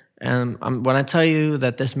singer. And when I tell you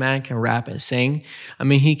that this man can rap and sing, I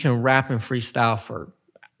mean, he can rap and freestyle for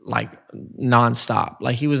like nonstop.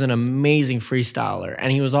 Like he was an amazing freestyler,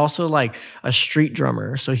 and he was also like a street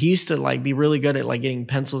drummer. So he used to like be really good at like getting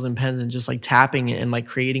pencils and pens and just like tapping it and like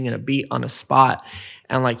creating a beat on a spot.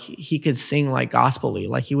 And like he could sing like gospel-y.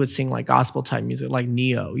 Like he would sing like gospel type music, like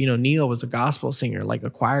Neo. You know, Neo was a gospel singer, like a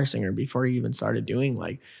choir singer before he even started doing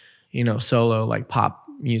like, you know, solo like pop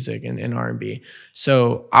music and R&B.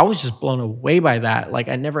 So I was just blown away by that. Like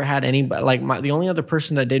I never had anybody, like the only other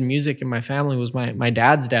person that did music in my family was my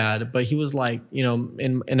dad's dad, but he was like, you know,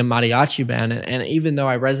 in a mariachi band. And even though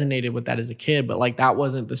I resonated with that as a kid, but like that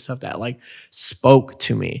wasn't the stuff that like spoke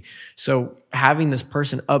to me. So having this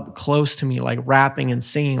person up close to me, like rapping and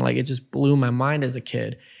singing, like it just blew my mind as a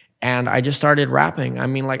kid. And I just started rapping. I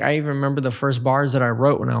mean, like I even remember the first bars that I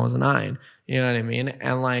wrote when I was 9. You know what I mean?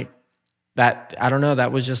 And like that, I don't know,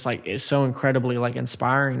 that was just like, it's so incredibly like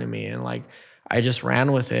inspiring to me. And like, I just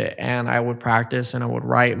ran with it, and I would practice and I would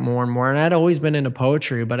write more and more. And I'd always been into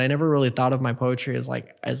poetry, but I never really thought of my poetry as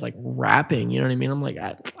like rapping. You know what I mean? I'm like,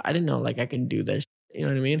 I didn't know like I could do this. You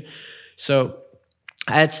know what I mean? So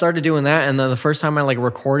I had started doing that. And then the first time I like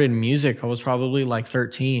recorded music, I was probably like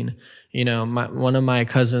 13. You know, one of my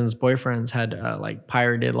cousin's boyfriends had like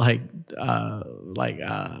pirated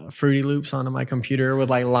Fruity Loops onto my computer with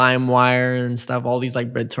like LimeWire and stuff, all these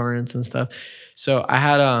like BitTorrents and stuff. So I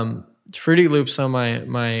had Fruity Loops on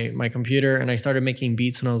my computer, and I started making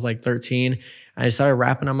beats when I was like 13. I started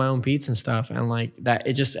rapping on my own beats and stuff, and like that,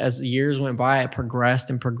 it just, as the years went by, it progressed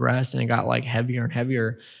and progressed, and it got like heavier and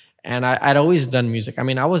heavier. And I'd always done music. I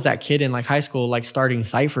mean, I was that kid in like high school, like starting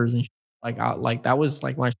ciphers and like that was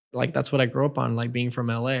like that's what I grew up on, like being from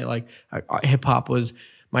LA. Like hip hop was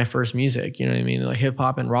my first music, you know what I mean? Like hip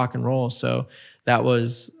hop and rock and roll. So that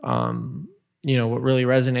was, you know, what really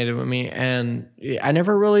resonated with me. And I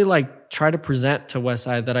never really like try to present to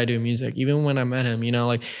Westside that I do music, even when I met him. You know,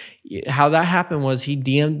 like how that happened was he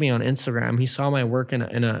DM'd me on Instagram. He saw my work in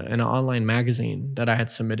an online magazine that I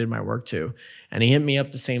had submitted my work to, and he hit me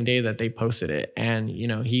up the same day that they posted it. And you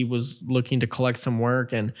know, he was looking to collect some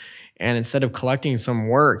work, and instead of collecting some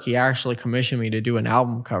work, he actually commissioned me to do an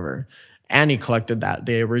album cover, and he collected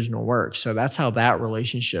the original work. So that's how that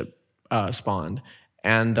relationship spawned.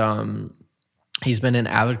 And he's been an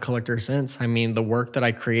avid collector since. I mean, the work that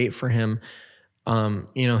I create for him,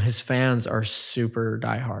 you know, his fans are super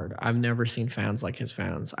diehard. I've never seen fans like his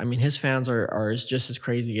fans. I mean, his fans are just as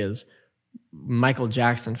crazy as Michael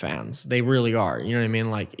Jackson fans. They really are. You know what I mean?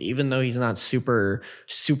 Like, even though he's not super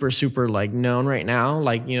like known right now,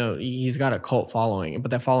 like, you know, he's got a cult following, but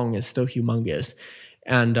that following is still humongous.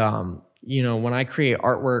 And, you know, when I create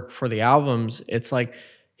artwork for the albums, it's like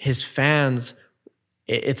his fans,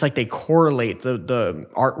 it's like they correlate the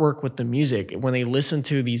artwork with the music. When they listen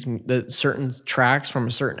to the certain tracks from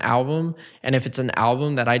a certain album, and if it's an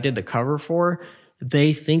album that I did the cover for,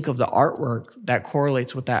 they think of the artwork that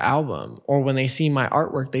correlates with that album. Or when they see my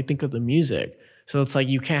artwork, they think of the music. So it's like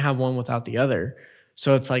you can't have one without the other.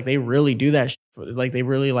 So it's like they really do that. Like they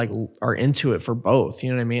really like are into it for both. You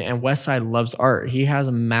know what I mean? And Westside loves art. He has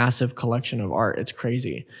a massive collection of art. It's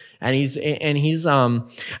crazy. And he's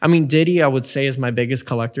I mean, Diddy, I would say, is my biggest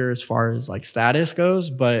collector as far as like status goes,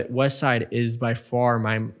 but Westside is by far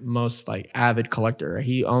my most like avid collector.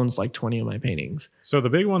 He owns like 20 of my paintings. So the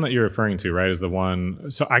big one that you're referring to, right, is the one.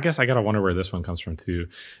 So I guess I gotta wonder where this one comes from too.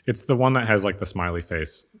 It's the one that has like the smiley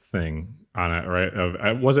face thing on it,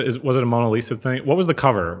 right? Was it a Mona Lisa thing? What was the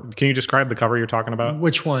cover? Can you describe the cover you're talking about?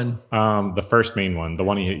 Which one? The first main one, the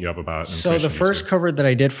one he hit you up about. So the first cover that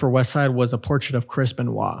I did for Westside was a portrait of Chris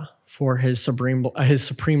Benoit for his Supreme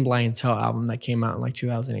Blientele album that came out in like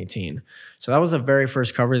 2018. So that was the very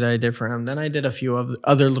first cover that I did for him. Then I did a few of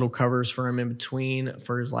other little covers for him in between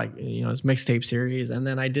for his, like, you know, his mixtape series. And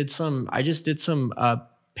then I just did some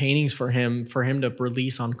paintings for him to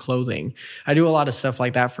release on clothing. I do a lot of stuff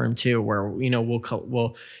like that for him too, where, you know,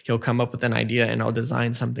 he'll come up with an idea and I'll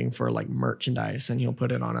design something for like merchandise, and he'll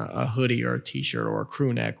put it on a hoodie or a t-shirt or a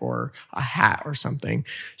crew neck or a hat or something.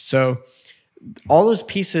 So all those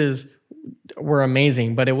pieces were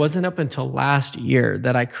amazing, but it wasn't up until last year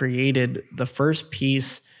that I created the first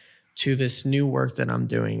piece to this new work that I'm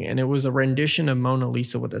doing. And it was a rendition of Mona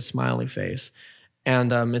Lisa with a smiley face.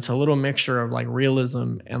 And it's a little mixture of like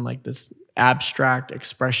realism and like this abstract,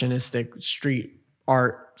 expressionistic street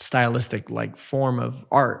art, stylistic like form of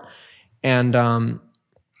art. And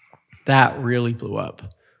that really blew up.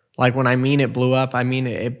 Like when I mean it blew up, I mean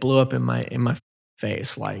it blew up in my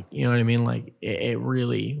face. Like, you know what I mean? Like it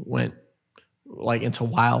really went like into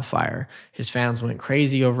wildfire. His fans went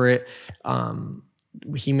crazy over it.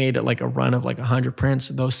 He made it like a run of like 100 prints.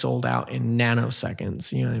 Those sold out in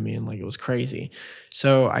nanoseconds. You know what I mean? Like it was crazy.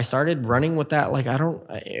 So I started running with that. Like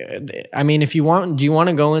I mean, if you want, do you want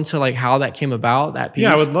to go into like how that came about, that piece?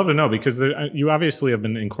 Yeah, I would love to know, because you obviously have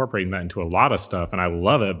been incorporating that into a lot of stuff, and I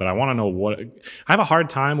love it, but I want to know I have a hard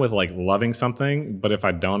time with like loving something, but if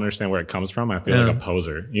I don't understand where it comes from, I feel like a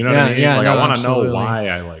poser. You know what I mean? Yeah, like no, I want to know absolutely. why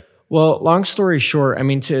I like. Well, long story short, I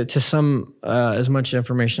mean, to sum as much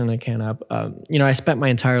information as I can up, I spent my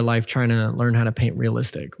entire life trying to learn how to paint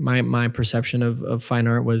realistic. My perception of fine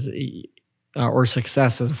art was, or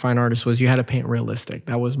success as a fine artist was, you had to paint realistic.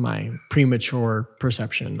 That was my premature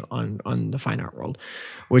perception on the fine art world,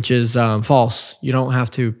 which is false. You don't have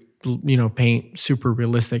to paint super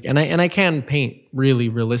realistic, and I can paint really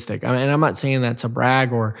realistic. I mean, and I'm not saying that to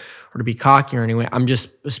brag or to be cocky or anyway. I'm just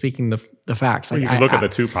speaking the facts. Well, like you can look at the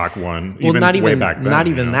Tupac one, well, not way even back then, not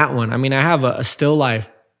even that one. I mean, I have a still life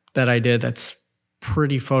that I did that's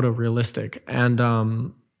pretty photorealistic, and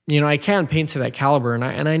I can paint to that caliber, and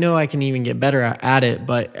I know I can even get better at it.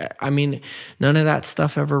 But I mean, none of that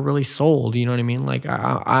stuff ever really sold. You know what I mean? Like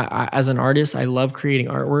I as an artist, I love creating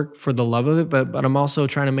artwork for the love of it, but I'm also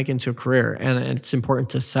trying to make it into a career, and it's important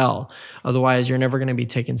to sell. Otherwise, you're never going to be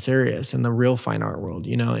taken serious in the real fine art world.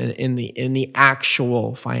 In the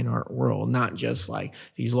actual fine art world, not just like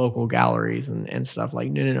these local galleries and stuff.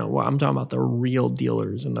 Like no. Well, I'm talking about the real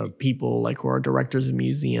dealers and the people like who are directors of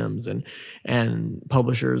museums and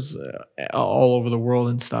publishers all over the world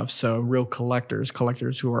and stuff. So real collectors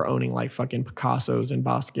who are owning like fucking Picassos and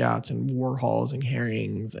Basquiat's and Warhols and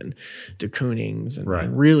Herrings and de Koonings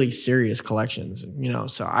and really serious collections.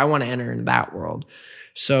 So I want to enter into that world.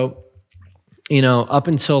 So, up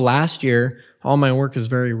until last year, all my work is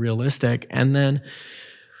very realistic. And then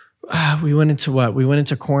we went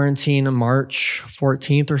into quarantine on March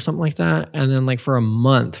 14th or something like that. And then like for a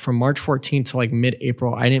month, from March 14th to like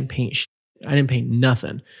mid-April, I didn't paint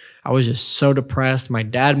nothing. I was just so depressed. My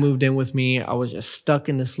dad moved in with me. I was just stuck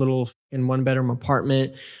in this little one-bedroom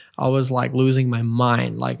apartment. I was like losing my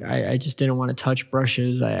mind. Like I just didn't want to touch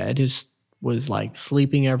brushes. I just was like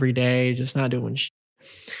sleeping every day, just not doing shit.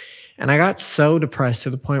 And I got so depressed to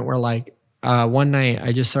the point where like one night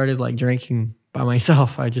I just started like drinking by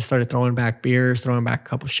myself. I just started throwing back beers, throwing back a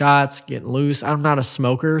couple shots, getting loose. I'm not a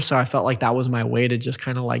smoker, so I felt like that was my way to just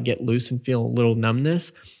kind of like get loose and feel a little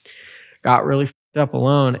numbness. Got really fucked up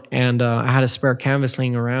alone, and I had a spare canvas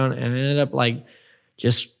laying around, and I ended up like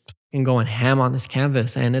just going ham on this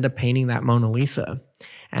canvas. I ended up painting that Mona Lisa,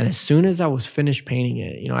 and as soon as I was finished painting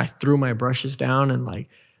it, I threw my brushes down and like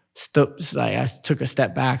I took a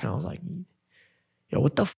step back, and I was like, "Yo,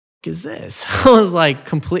 what the fuck is this?" I was like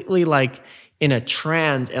completely like in a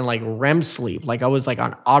trance and like REM sleep, like I was like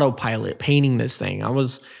on autopilot painting this thing. I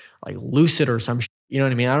was like lucid or some shit. You know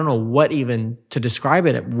what I mean? I don't know what even to describe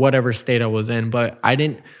it at whatever state I was in, but I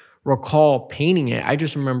didn't recall painting it. I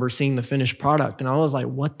just remember seeing the finished product, and I was like,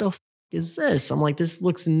 what the is this? I'm like, this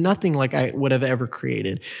looks nothing like I would have ever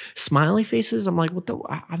created. Smiley faces, I'm like,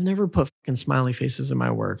 I've never put fucking smiley faces in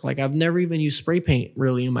my work. Like I've never even used spray paint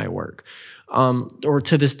really in my work. Or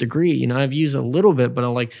to this degree, I've used a little bit, but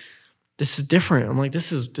I'm like, this is different. I'm like,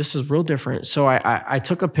 this is real different. So I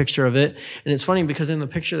took a picture of it, and it's funny because in the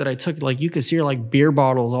picture that I took, like you could see like beer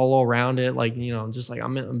bottles all around it, like just like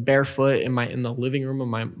I'm barefoot in the living room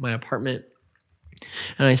of my apartment,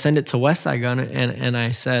 and I sent it to Westside Gunn, and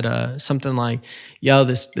I said something like, "Yo,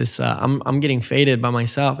 I'm getting faded by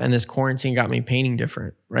myself, and this quarantine got me painting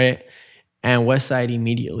different, right?" And Westside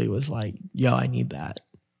immediately was like, "Yo, I need that."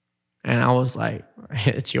 And I was like,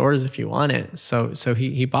 "It's yours if you want it." So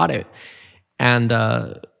he bought it, and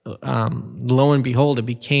lo and behold, it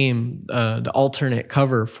became the alternate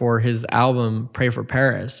cover for his album "Pray for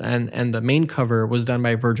Paris," and the main cover was done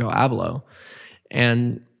by Virgil Abloh.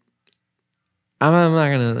 And I'm not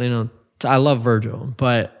gonna, I love Virgil,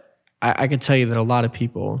 but I could tell you that a lot of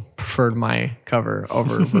people preferred my cover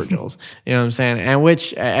over Virgil's. You know what I'm saying? And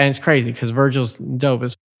it's crazy because Virgil's dope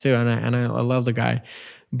as too, and I love the guy.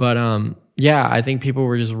 But yeah, I think people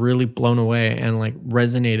were just really blown away and like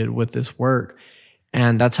resonated with this work.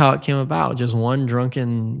 And that's how it came about. Just one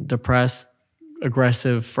drunken, depressed,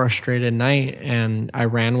 aggressive, frustrated night. And I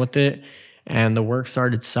ran with it, and the work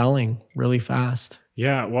started selling really fast.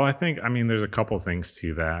 Yeah, well, I think, there's a couple things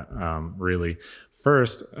to that, really.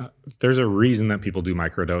 First, there's a reason that people do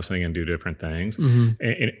microdosing and do different things.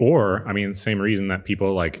 Mm-hmm. Same reason that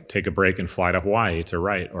people like take a break and fly to Hawaii to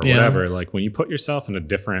write or whatever. Like when you put yourself in a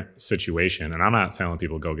different situation, and I'm not telling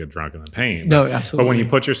people go get drunk and then paint. No, absolutely. But when you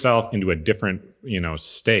put yourself into a different,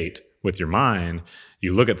 state with your mind,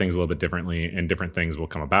 you look at things a little bit differently, and different things will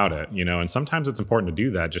come about it, and sometimes it's important to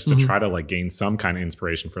do that just to try to like gain some kind of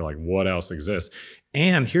inspiration for like what else exists.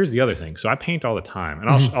 And here's the other thing. So I paint all the time, and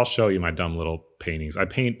I'll show you my dumb little paintings. I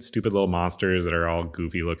paint stupid little monsters that are all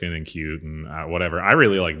goofy looking and cute and whatever. I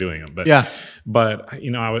really like doing them, but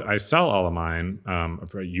I sell all of mine,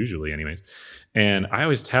 usually anyways. And I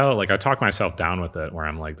always I talk myself down with it, where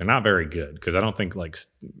I'm like, they're not very good, because I don't think like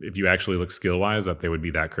if you actually look skill wise that they would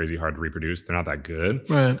be that crazy hard to reproduce. They're not that good. good.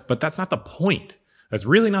 Right. But that's not the point. That's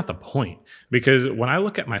really not the point, because when I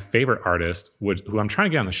look at my favorite artist, who I'm trying to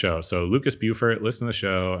get on the show, so Lucas Buford, listen to the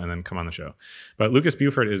show and then come on the show. But Lucas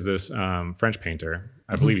Buford is this French painter.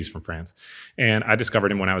 I believe he's from France. And I discovered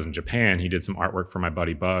him when I was in Japan. He did some artwork for my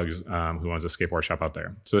buddy Bugs, who owns a skateboard shop out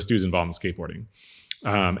there. So this dude's involved in skateboarding.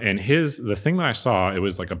 And the thing that I saw, it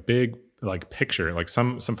was like a big like picture, like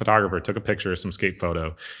some photographer took a picture, some skate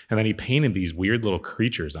photo, and then he painted these weird little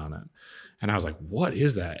creatures on it. And I was like, what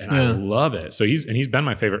is that? And I love it. So he's been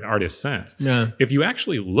my favorite artist since. Yeah. If you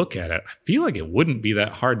actually look at it, I feel like it wouldn't be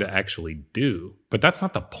that hard to actually do. But that's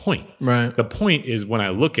not the point. Right. The point is when I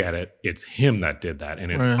look at it, it's him that did that.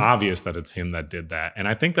 And it's obvious that it's him that did that. And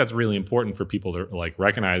I think that's really important for people to like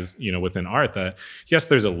recognize, within art that yes,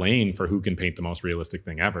 there's a lane for who can paint the most realistic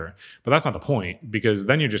thing ever. But that's not the point, because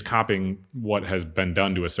then you're just copying what has been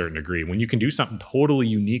done to a certain degree. When you can do something totally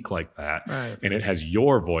unique like that and it has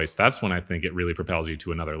your voice, that's when I think it really propels you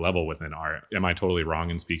to another level within art. Am I totally wrong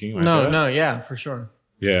in speaking? No, yeah, for sure.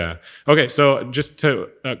 Yeah. Okay. So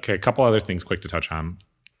a couple other things quick to touch on.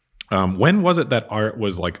 When was it that art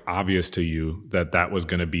was like obvious to you that was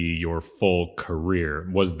going to be your full career?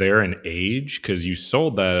 Was there an age? Because you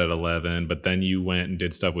sold that at 11, but then you went and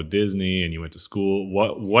did stuff with Disney and you went to school.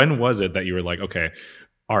 When was it that you were like, okay,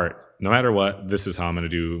 art, no matter what, this is how I'm going to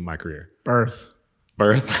do my career? Birth.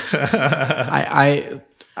 I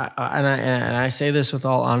say this with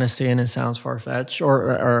all honesty, and it sounds far-fetched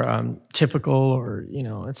or typical, or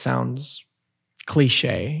it sounds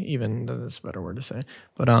cliche, even that's a better word to say.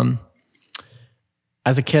 But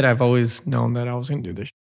as a kid, I've always known that I was going to do this.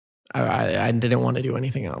 I didn't want to do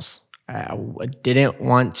anything else. I didn't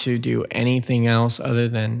want to do anything else other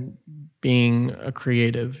than being a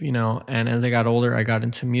creative, And as I got older, I got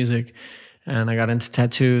into music. And I got into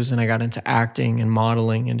tattoos, and I got into acting and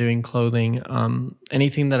modeling and doing clothing.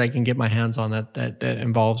 Anything that I can get my hands on that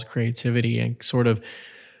involves creativity and sort of,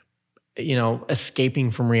 escaping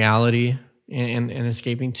from reality and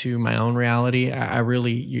escaping to my own reality. I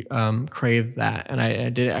really craved that, and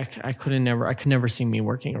I could never see me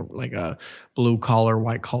working like a blue collar,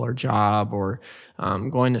 white collar job, or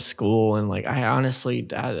going to school. And like I honestly,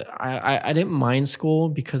 I didn't mind school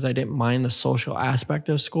because I didn't mind the social aspect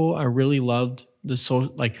of school. I really loved the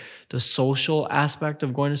social aspect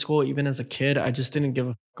of going to school. Even as a kid, I just didn't give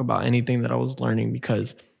a fuck about anything that I was learning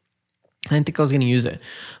because I didn't think I was going to use it.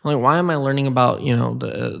 I'm like, why am I learning about,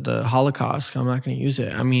 the Holocaust? I'm not going to use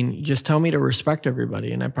it. I mean, just tell me to respect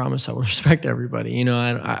everybody, and I promise I will respect everybody.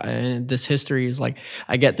 And this history is like,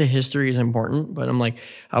 I get the history is important, but I'm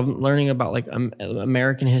learning about like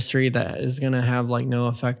American history that is going to have like no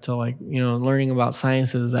effect to like, learning about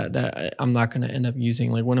sciences that I'm not going to end up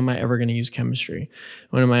using. Like, when am I ever going to use chemistry?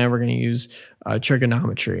 When am I ever going to use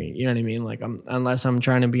trigonometry? You know what I mean? Like, unless I'm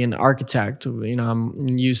trying to be an architect,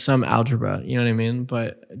 I'm use some algebra, you know what I mean?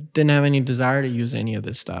 But didn't have any desire to use any of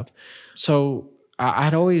this stuff. So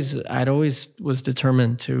I'd always was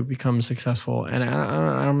determined to become successful, and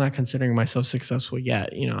I'm not considering myself successful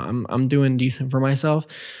yet. I'm doing decent for myself.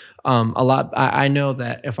 A lot. I know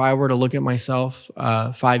that if I were to look at myself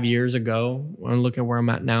 5 years ago and look at where I'm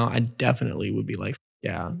at now, I definitely would be like,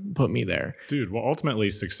 yeah, put me there. Dude, well, ultimately,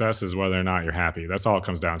 success is whether or not you're happy. That's all it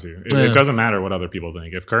comes down to. It doesn't matter what other people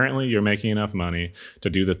think. If currently you're making enough money to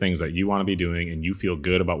do the things that you want to be doing and you feel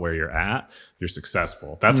good about where you're at, you're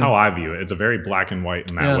successful. That's how I view it. It's a very black and white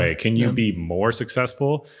in that way. Can you be more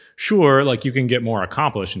successful? Sure, like you can get more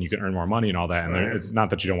accomplished and you can earn more money and all that. And it's not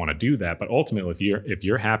that you don't want to do that, but ultimately, if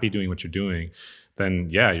you're happy doing what you're doing, then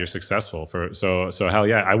yeah, you're successful. So hell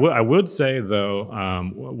yeah. I would say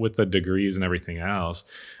though, with the degrees and everything else,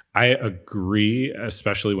 I agree,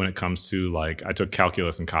 especially when it comes to like, I took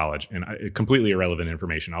calculus in college and completely irrelevant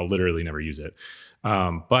information. I'll literally never use it.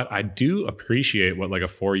 But I do appreciate what like a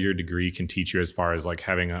 4-year degree can teach you as far as like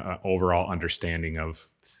having an overall understanding of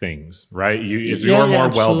things, right? You're more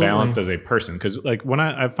well-balanced as a person. Cause like when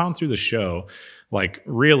I've found through the show, like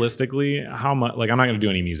realistically, how much, like I'm not going to do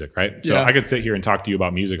any music, right? So I could sit here and talk to you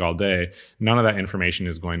about music all day. None of that information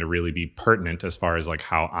is going to really be pertinent as far as like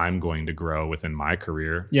how I'm going to grow within my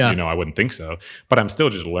career. Yeah. I wouldn't think so, but I'm still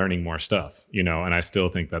just learning more stuff, and I still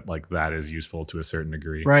think that like that is useful to a certain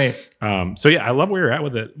degree. Right. So yeah, I love where you're at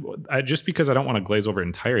with it. Just because I don't want to glaze over it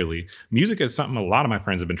entirely, music is something a lot of my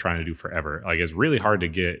friends have been trying to do forever. Like it's really hard to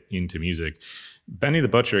get into music. Benny the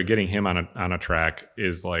Butcher, getting him on a track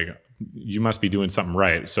is like, you must be doing something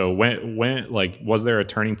right. So when like, was there a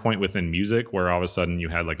turning point within music where all of a sudden you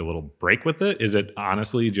had like a little break with it? Is it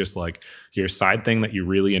honestly just like your side thing that you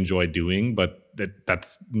really enjoy doing, but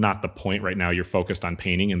that's not the point right now. You're focused on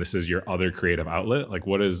painting and this is your other creative outlet. Like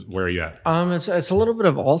where are you at? It's a little bit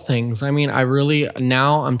of all things. I mean,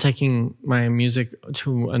 now I'm taking my music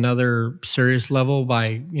to another serious level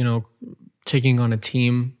by, taking on a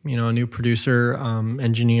team, a new producer,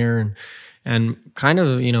 engineer, and kind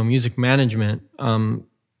of, music management,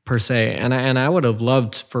 per se. And I would have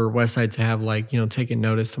loved for Westside to have taken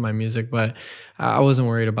notice to my music, but I wasn't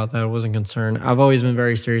worried about that. I wasn't concerned. I've always been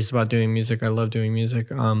very serious about doing music. I love doing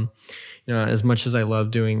music. As much as I love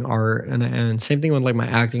doing art, and same thing with like my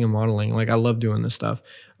acting and modeling. Like I love doing this stuff.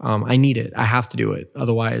 I need it. I have to do it.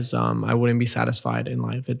 Otherwise, I wouldn't be satisfied in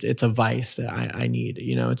life. It's a vice that I need.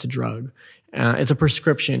 It's a drug. It's a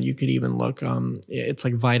prescription. You could even look. It's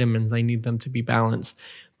like vitamins. I need them to be balanced.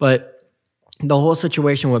 But the whole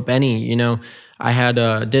situation with Benny, I had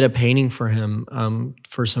did a painting for him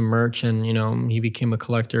for some merch, and he became a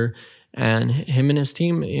collector. And him and his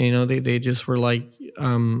team, they just were like,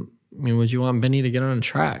 would you want Benny to get on a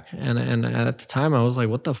track? And at the time, I was like,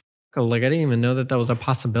 what the f? Like I didn't even know that was a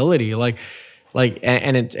possibility.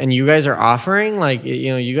 And you guys are offering,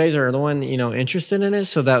 you guys are the one interested in it.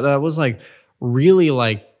 So that was like really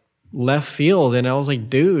like left field, and I was like,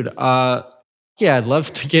 dude, yeah, I'd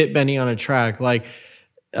love to get Benny on a track. Like,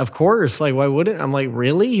 of course. Like, why wouldn't? I'm like,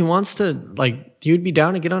 really? He wants to, he would be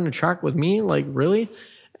down to get on a track with me? Like, really?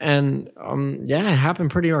 And yeah, it happened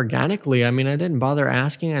pretty organically. I mean, I didn't bother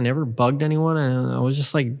asking. I never bugged anyone. And I was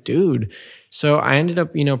just like, dude. So I ended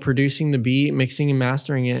up, producing the beat, mixing and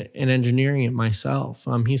mastering it, and engineering it myself.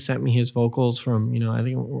 He sent me his vocals from, I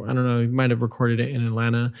don't know, he might have recorded it in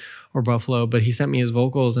Atlanta or Buffalo, but he sent me his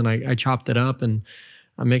vocals, and I chopped it up, and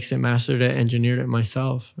I mixed it, mastered it, engineered it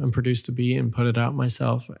myself, and produced the beat and put it out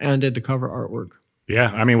myself, and did the cover artwork.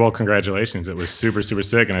 Yeah, I mean, well, congratulations. It was super, super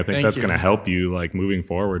sick, and I think that's going to help you moving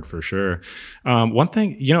forward for sure. One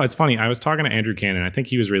thing, it's funny. I was talking to Andrew Cannon. I think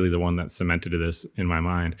he was really the one that cemented this in my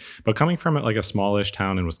mind. But coming from a smallish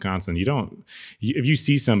town in Wisconsin, if you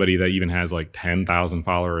see somebody that even has 10,000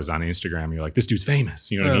 followers on Instagram, you're like, this dude's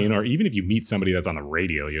famous. You know what I mean? Or even if you meet somebody that's on the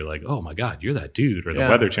radio, you're like, oh my God, you're that dude, or the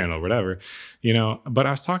Weather Channel or whatever. But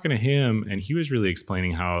I was talking to him, and he was really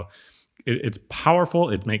explaining how it's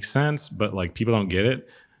powerful. It makes sense, but people don't get it.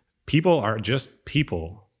 People are just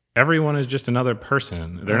people. Everyone is just another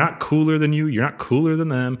person. They're not cooler than you. You're not cooler than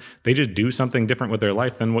them. They just do something different with their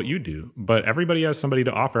life than what you do. But everybody has somebody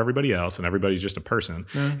to offer everybody else, and everybody's just a person.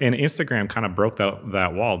 And Instagram kind of broke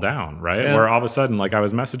that wall down, right? Where all of a sudden, I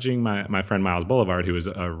was messaging my friend Miles Boulevard, who is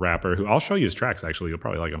a rapper, who I'll show you his tracks, actually. You'll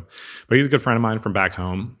probably like him. But he's a good friend of mine from back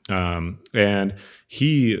home. And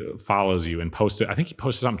he follows you and posted, I think he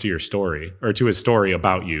posted something to your story, or to his story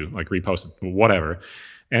about you, reposted, whatever.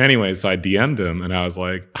 And anyways, so I DM'd him, and I was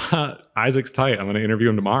like, Isaac's tight. I'm going to interview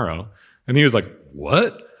him tomorrow. And he was like,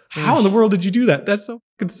 what? How in the world did you do that? That's so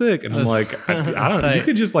fucking sick. And I'm like, I don't know. You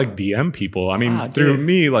could just DM people. I mean, through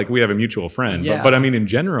me, we have a mutual friend. Yeah. But I mean, in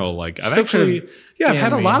general, I've actually, I've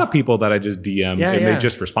had a lot of people that I just DM and they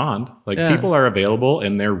just respond. People are available,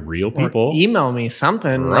 and they're real people. Or email me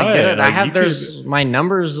something. Right. I have, my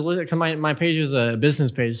numbers, because my page is a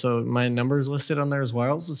business page. So my number's listed on there as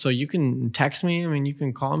well. So you can text me. I mean, you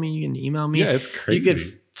can call me, you can email me. Yeah, it's crazy. You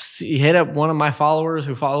could hit up one of my followers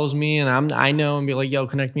who follows me, and I know, and be like, yo,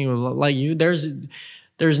 connect me with you.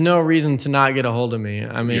 There's no reason to not get a hold of me.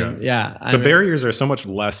 I mean, the barriers are so much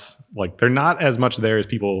less, they're not as much there as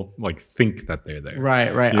people think that they're there. Right.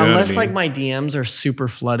 You know Unless what I mean? my DMs are super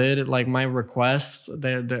flooded, my requests,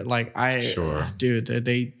 they're dude,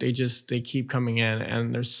 they keep coming in,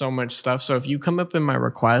 and there's so much stuff. So if you come up in my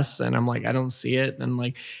requests and I'm I don't see it,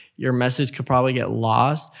 then your message could probably get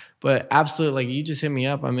lost. But absolutely, you just hit me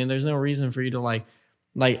up. I mean, there's no reason for you to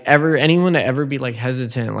anyone to ever be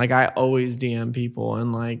hesitant. I always DM people,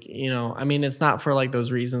 and I mean, it's not for like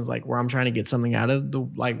those reasons where I'm trying to get something out of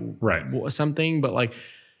the something, but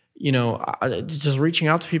just reaching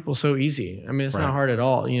out to people is so easy. I mean, it's not hard at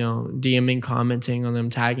all. DMing, commenting on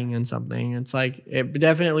them, tagging in something. It's it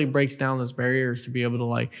definitely breaks down those barriers to be able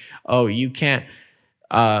to oh, you can't.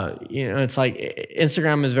 It's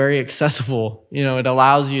Instagram is very accessible. It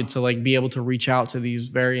allows you to be able to reach out to these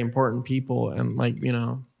very important people, and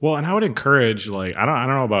Well, and I would encourage, I don't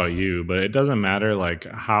know about you, but it doesn't matter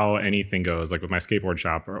how anything goes, with my skateboard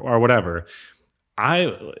shop or whatever.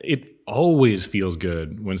 It always feels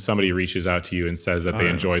good when somebody reaches out to you and says that they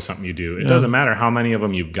enjoy something you do. It doesn't matter how many of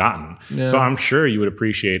them you've gotten. Yeah. So I'm sure you would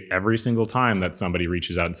appreciate every single time that somebody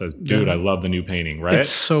reaches out and says, dude, I love the new painting, right? It's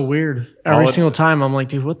so weird. Every single time I'm like,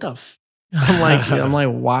 dude, what the I'm like,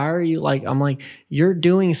 why are you I'm like, you're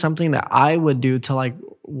doing something that I would do to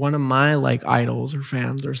one of my like idols or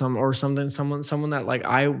fans or something, someone that like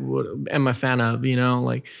I am a fan of, you know,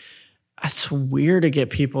 like it's weird to get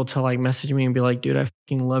people to like message me and be like, dude, I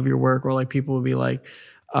fucking love your work. Or like people would be like,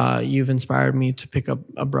 you've inspired me to pick up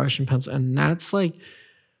a brush and pencil. And that's like,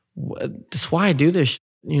 that's why I do this.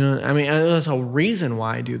 You know, I mean, there's a reason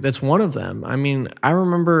why I do. That's one of them. I mean, I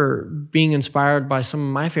remember being inspired by some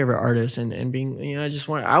of my favorite artists and being, you know,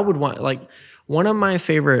 I would want like one of my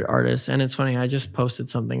favorite artists. And it's funny, I just posted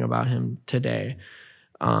something about him today.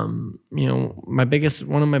 You know,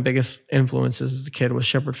 one of my biggest influences as a kid was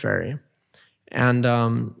Shepard Fairey. And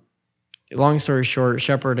long story short,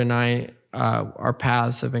 Shepard and I, our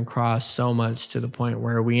paths have been crossed so much to the point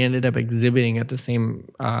where we ended up exhibiting at the same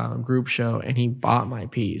group show, and he bought my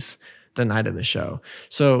piece the night of the show.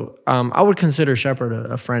 So I would consider Shepard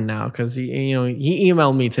a friend now, because he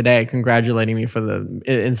emailed me today congratulating me for the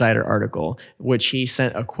Insider article, which he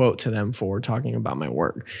sent a quote to them for talking about my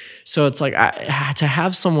work. So it's like to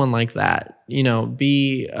have someone like that, you know,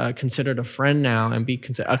 be considered a friend now and be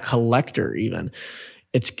considered a collector even.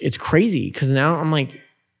 It's crazy, because now I'm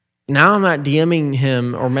not DMing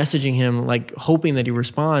him or messaging him like hoping that he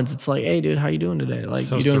responds. It's like, hey dude, how you doing today? Like,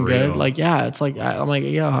 so you doing good? Like, yeah. It's like I'm like,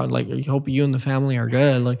 yeah, like I hope you and the family are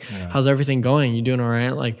good. Like, how's everything going? You doing all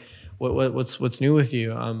right? Like, what's new with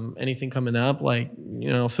you? Anything coming up? Like, you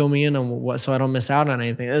know, fill me in on what, so I don't miss out on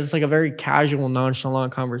anything. It's like a very casual,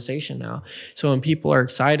 nonchalant conversation now. So when people are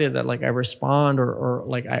excited that like I respond or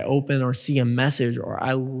like I open or see a message, or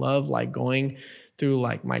I love like going through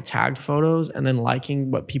like my tagged photos and then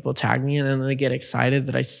liking what people tag me in, and then they get excited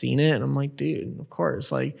that I seen it, and I'm like, dude, of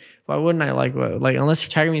course, like why wouldn't I like unless you're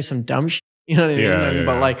tagging me some dumb shit, you know what I mean?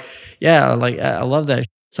 But like, yeah, like I love that.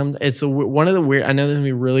 It's one of the weird. I know this is gonna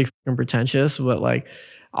be really fucking pretentious, but like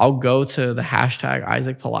I'll go to the hashtag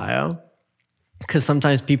Isaac Pelayo, because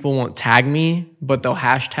sometimes people won't tag me, but they'll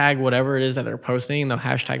hashtag whatever it is that they're posting, and they'll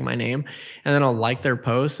hashtag my name, and then I'll like their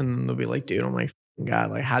post, and they'll be like, dude, I'm like,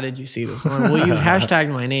 God, like, how did you see this? I'm like, well, you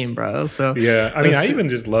hashtagged my name, bro. So yeah, I mean, I even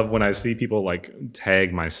just love when I see people like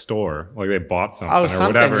tag my store, like they bought something or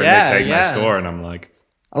whatever, yeah, and they tag my store, and I'm like,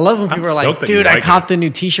 I love when people are like, dude, I copped a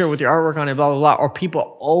new t-shirt with your artwork on it, blah, blah, blah. Or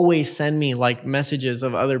people always send me like messages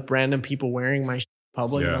of other random people wearing my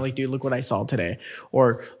public, and they're like, dude, look what I saw today.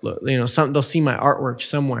 Or, you know, they'll see my artwork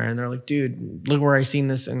somewhere, and they're like, dude, look where I seen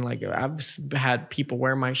this. And like, I've had people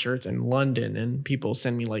wear my shirts in London, and people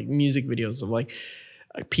send me like music videos of like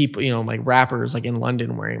people, you know, like rappers like in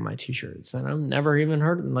London wearing my t-shirts, and I've never even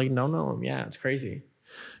heard them, like, don't know them. Yeah, it's crazy.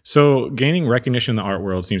 So gaining recognition in the art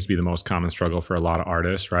world seems to be the most common struggle for a lot of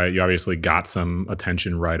artists, right? You obviously got some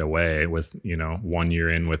attention right away with, you know, 1 year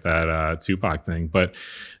in with that Tupac thing, but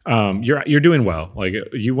you're doing well. Like,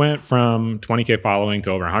 you went from 20K following to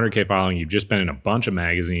over 100K following. You've just been in a bunch of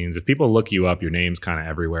magazines. If people look you up, your name's kind of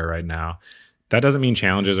everywhere right now. That doesn't mean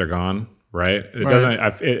challenges are gone. Right? It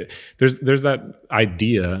doesn't. There's that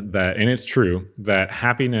idea that, and it's true, that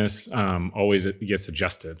happiness always gets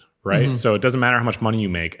adjusted, right? Mm-hmm. So it doesn't matter how much money you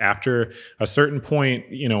make. After a certain point,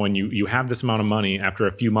 you know, when you have this amount of money, after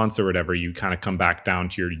a few months or whatever, you kind of come back down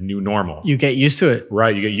to your new normal. You get used to it.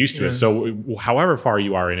 Right, you get used to it. So however far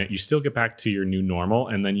you are in it, you still get back to your new normal,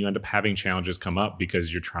 and then you end up having challenges come up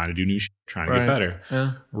because you're trying to do new shit, trying to get better.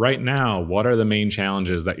 Yeah. Right now, what are the main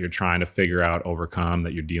challenges that you're trying to figure out, overcome,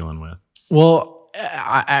 that you're dealing with? Well,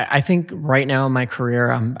 I think right now in my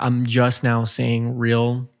career, I'm just now seeing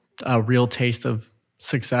real taste of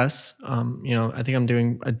success. You know, I think I'm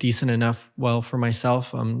doing a decent enough well for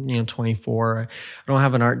myself. I'm, you know, 24. I don't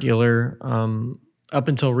have an art dealer. Up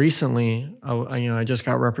until recently, I just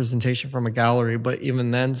got representation from a gallery, but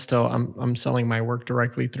even then, still, I'm selling my work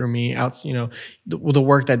directly through me. You know, the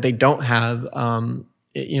work that they don't have.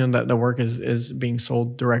 You know, that the work is being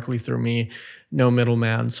sold directly through me, no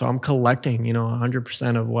middleman. So I'm collecting, you know,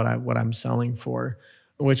 100% of what I'm selling for,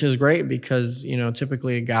 which is great, because, you know,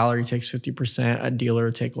 typically a gallery takes 50%, a dealer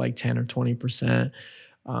would take like 10 or 20%,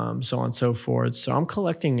 so on and so forth. So I'm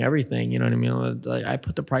collecting everything, you know what I mean? Like, I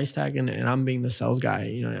put the price tag in, and I'm being the sales guy,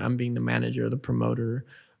 you know, I'm being the manager, the promoter,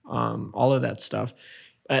 all of that stuff.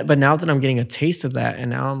 But now that I'm getting a taste of that, and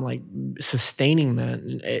now I'm like sustaining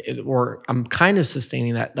that, or I'm kind of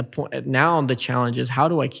sustaining that. The point now, the challenge is, how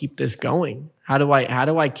do I keep this going? How do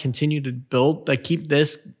I continue to build, like, keep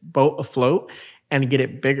this boat afloat and get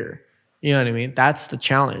it bigger? You know what I mean? That's the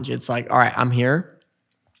challenge. It's like, all right, I'm here.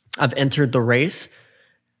 I've entered the race.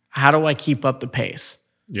 How do I keep up the pace?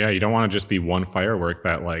 Yeah, you don't want to just be one firework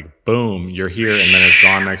that, like, boom, you're here and then it's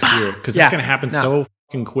gone next year, because it's going to happen so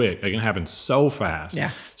quick. It can happen so fast.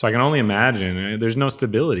 Yeah. So I can only imagine there's no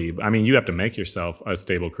stability. I mean, you have to make yourself a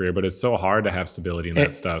stable career, but it's so hard to have stability in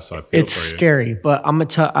that stuff. So I feel it's for you. scary, but I'm gonna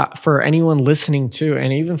tell for anyone listening too,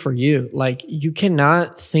 and even for you, like you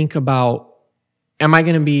cannot think about, am I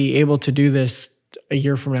going to be able to do this a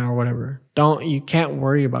year from now or whatever? You can't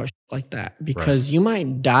worry about shit like that because you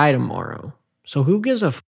might die tomorrow. So who gives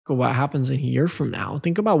a fuck what happens a year from now?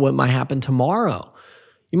 Think about what might happen tomorrow.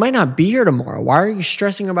 You might not be here tomorrow. Why are you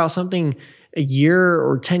stressing about something a year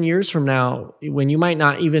or 10 years from now when you might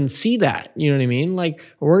not even see that? You know what I mean? Like,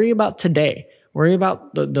 worry about today. Worry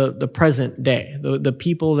about the present day, the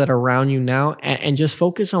people that are around you now, and just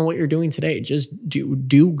focus on what you're doing today. Just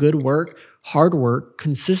do good work, hard work,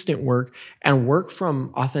 consistent work, and work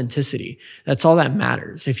from authenticity. That's all that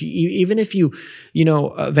matters. Even if you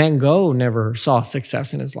Van Gogh never saw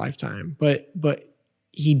success in his lifetime, but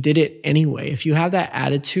he did it anyway. If you have that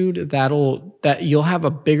attitude, that you'll have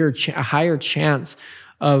a higher chance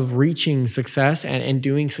of reaching success and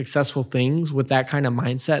doing successful things with that kind of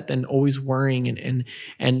mindset than always worrying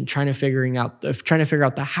and trying to figure out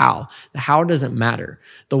the how. The how doesn't matter.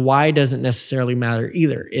 The why doesn't necessarily matter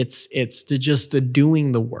either. It's just the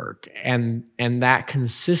doing the work, and that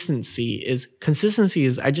consistency is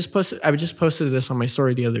I just posted this on my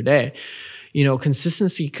story the other day.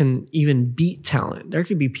 Consistency can even beat talent. There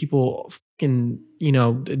could be people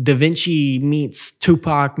Da Vinci meets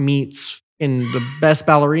Tupac meets and the best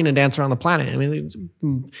ballerina dancer on the planet. I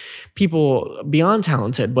mean, people beyond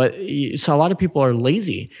talented, but so a lot of people are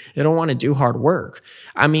lazy. They don't want to do hard work.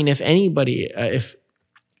 I mean, if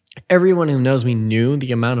everyone who knows me knew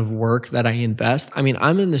the amount of work that I invest, I mean,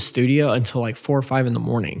 I'm in the studio until like 4 or 5 in the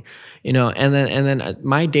morning, and then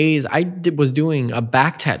my days, was doing a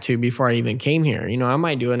back tattoo before I even came here. I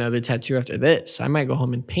might do another tattoo after this. I might go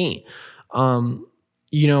home and paint.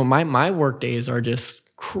 My work days are just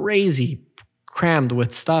crazy crammed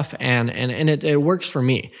with stuff, and it works for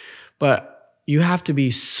me. But you have to be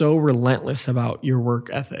so relentless about your work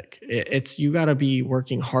ethic. You got to be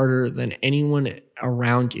working harder than anyone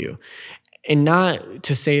around you. And not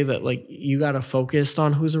to say that like you got to focus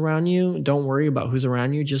on who's around you. Don't worry about who's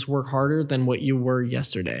around you. Just work harder than what you were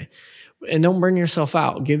yesterday. And don't burn yourself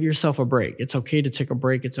out. Give yourself a break. It's okay to take a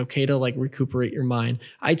break. It's okay to like recuperate your mind.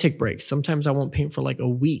 I take breaks. Sometimes I won't paint for like a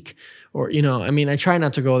week, or, I try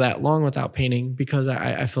not to go that long without painting because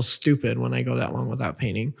I feel stupid when I go that long without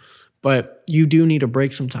painting. But you do need a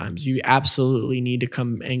break sometimes. You absolutely need to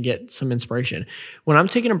come and get some inspiration. When I'm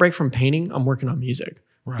taking a break from painting, I'm working on music.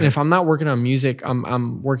 Right. And if I'm not working on music,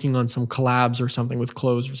 I'm working on some collabs or something with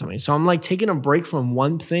clothes or something. So I'm like taking a break from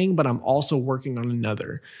one thing, but I'm also working on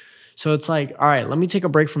another. So it's like, all right, let me take a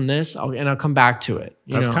break from this and I'll come back to it.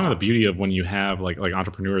 That's kind of the beauty of when you have like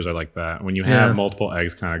entrepreneurs are like that. When you have multiple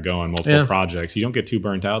eggs kind of going, multiple projects, you don't get too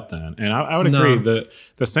burnt out then. And I would agree that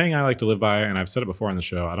the saying I like to live by, and I've said it before on the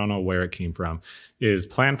show, I don't know where it came from, is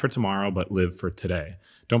plan for tomorrow, but live for today.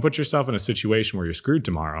 Don't put yourself in a situation where you're screwed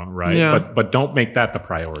tomorrow, right? Yeah. But don't make that the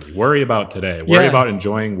priority. Worry about today. Worry about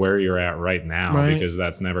enjoying where you're at right now, because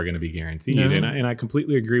that's never going to be guaranteed. Yeah. And I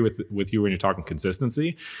completely agree with you when you're talking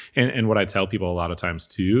consistency. And what I tell people a lot of times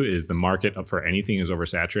too is the market for anything is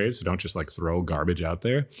oversaturated. So don't just like throw garbage out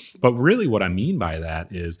there. But really what I mean by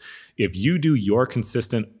that is if you do your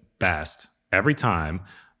consistent best every time,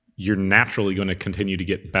 you're naturally going to continue to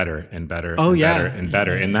get better and better better and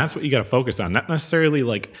better. And that's what you got to focus on. Not necessarily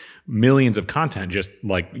like millions of content, just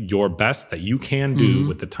like your best that you can do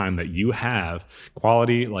with the time that you have.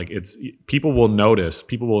 Quality, like people will notice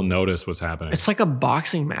what's happening. It's like a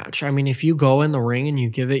boxing match. I mean, if you go in the ring and you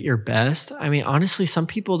give it your best, I mean, honestly, some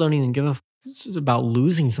people don't even give a about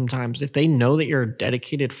losing sometimes if they know that you're a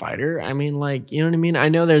dedicated fighter. I mean, like, you know what I mean? I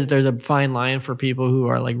know there's a fine line for people who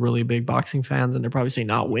are like really big boxing fans and they're probably saying,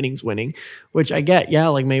 no, winning's winning, which I get. Yeah,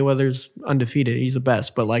 like Mayweather's undefeated. He's the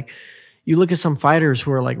best. But like you look at some fighters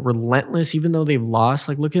who are like relentless, even though they've lost.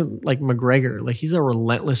 Like look at like McGregor. Like he's a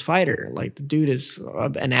relentless fighter. Like the dude is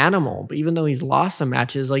an animal. But even though he's lost some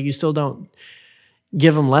matches, like you still don't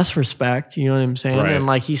give him less respect, you know what I'm saying? Right. And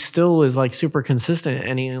like he still is like super consistent,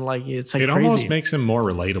 and it's like it crazy. Almost makes him more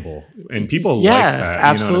relatable, and people like that.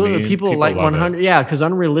 Absolutely, you know what I mean? people like 100. Yeah, because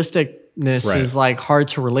unrealisticness is like hard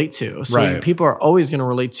to relate to. So people are always going to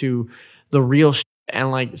relate to the real shit, and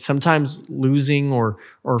like sometimes losing or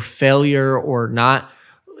failure or not,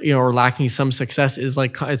 or lacking some success is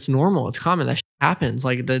like it's normal. It's common. That shit happens.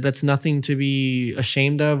 Like that's nothing to be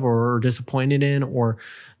ashamed of or disappointed in, or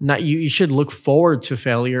not. You should look forward to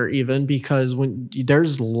failure even, because when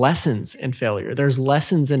there's lessons in failure, there's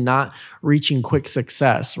lessons in not reaching quick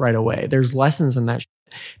success right away. There's lessons in that shit.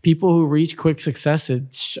 People who reach quick success,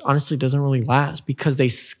 it honestly doesn't really last because they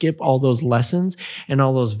skip all those lessons and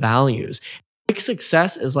all those values. Quick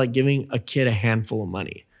success is like giving a kid a handful of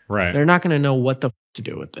money. Right. They're not going to know what the to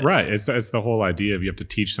do with it. Right. It's the whole idea of you have to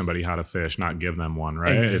teach somebody how to fish, not give them one,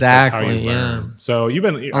 right? Exactly. That's how you learn. So you've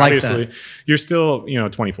been, obviously, you're still,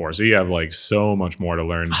 24. So you have like so much more to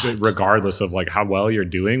learn, regardless of like how well you're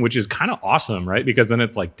doing, which is kind of awesome, right? Because then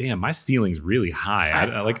it's like, damn, my ceiling's really high.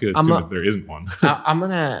 I like to assume that there isn't one. I'm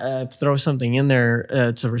going to throw something in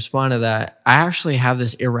there to respond to that. I actually have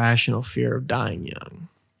this irrational fear of dying young.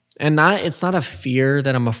 And it's not a fear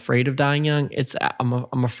that I'm afraid of dying young. It's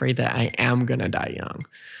I'm afraid that I am gonna die young,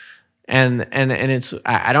 and it's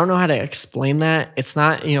I don't know how to explain that. It's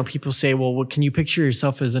not, people say, well, can you picture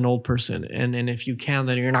yourself as an old person? And if you can,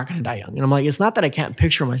 then you're not gonna die young. And I'm like, it's not that I can't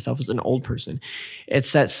picture myself as an old person.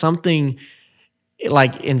 It's that something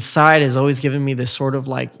like inside is always giving me this sort of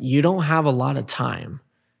like, you don't have a lot of time,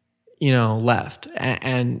 left,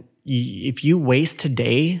 and if you waste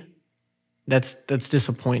today, that's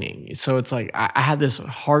disappointing. So it's like I have this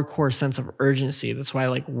hardcore sense of urgency. That's why I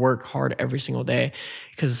like work hard every single day,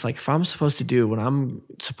 because it's like if I'm supposed to do what I'm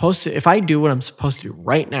supposed to, if I do what I'm supposed to do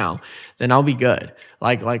right now, then I'll be good.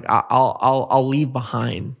 Like I'll leave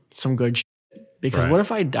behind some good shit. Because what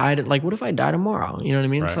if I died? Like what if I die tomorrow? You know what I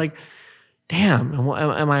mean? Right. It's like, damn,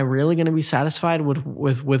 am I really going to be satisfied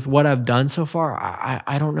with what I've done so far?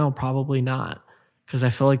 I don't know, probably not, because I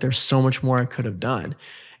feel like there's so much more I could have done.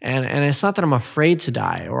 And it's not that I'm afraid to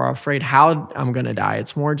die or afraid how I'm going to die.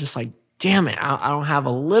 It's more just like, damn it, I don't have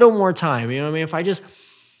a little more time. You know what I mean? If I just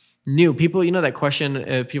knew, people, that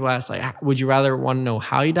question, people ask, like, would you rather want to know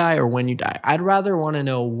how you die or when you die? I'd rather want to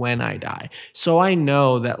know when I die. So I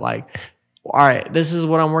know that, like, all right, this is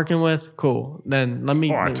what I'm working with. Cool. Then let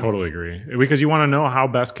me. Oh, I totally agree. Because you want to know how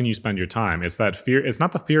best can you spend your time. It's that fear. It's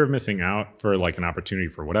not the fear of missing out for like an opportunity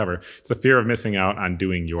for whatever. It's the fear of missing out on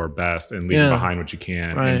doing your best and leaving behind what you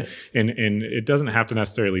can. Right. And it doesn't have to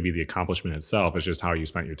necessarily be the accomplishment itself. It's just how you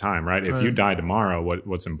spent your time, right? If you die tomorrow,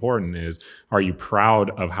 what's important is, are you proud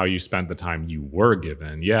of how you spent the time you were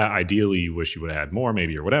given? Yeah, ideally you wish you would have had more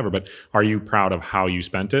maybe or whatever, but are you proud of how you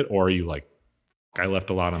spent it? Or are you like, I left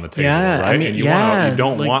a lot on the table, right? I mean, and you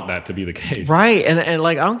don't want that to be the case. Right. And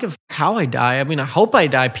like, I don't give a how I die. I mean, I hope I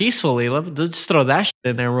die peacefully. Let's throw that shit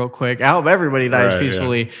in there real quick. I hope everybody dies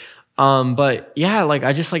peacefully. Yeah. But yeah, like,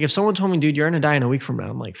 I just like, if someone told me, dude, you're going to die in a week from now,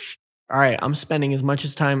 I'm like, all right, I'm spending as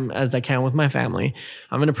much time as I can with my family.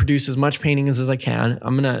 I'm going to produce as much paintings as I can.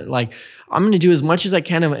 I'm going to do as much as I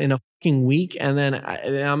can in a fucking week. And then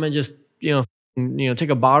I'm going to just, take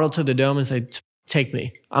a bottle to the dome and say, take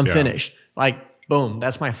me, I'm finished. Like, boom,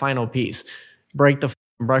 that's my final piece. Break the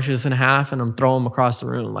brushes in half and I'm throwing them across the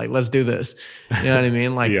room. Like, let's do this. You know what I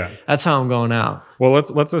mean? Like, that's how I'm going out. Well,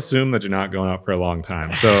 let's assume that you're not going out for a long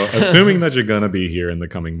time. So assuming that you're going to be here in the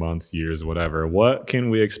coming months, years, whatever, what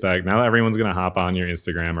can we expect now that everyone's going to hop on your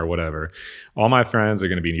Instagram or whatever? All my friends are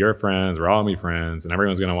going to be your friends. We're all going to be friends. And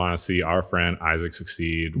everyone's going to want to see our friend Isaac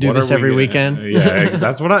succeed. Do this every weekend? Yeah,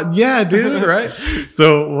 that's what dude, right?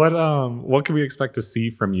 So what can we expect to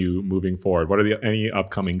see from you moving forward? What are any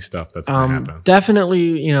upcoming stuff that's going to happen?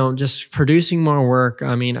 Definitely, just producing more work.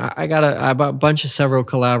 I mean, I got a bunch of several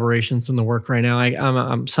collaborations in the work right now.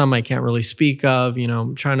 I'm some I can't really speak of.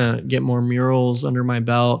 I'm trying to get more murals under my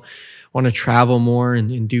belt. Want to travel more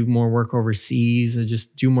and do more work overseas and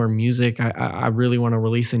just do more music. I really want to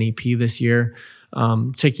release an EP this year.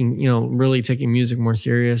 Really taking music more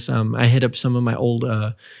serious. I hit up some of my old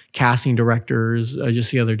casting directors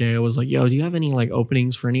just the other day. I was like, yo, do you have any like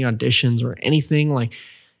openings for any auditions or anything? Like,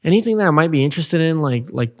 anything that I might be interested in, I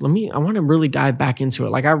want to really dive back into it.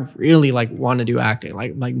 Like, I really want to do acting,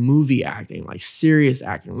 like movie acting, like serious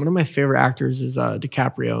acting. One of my favorite actors is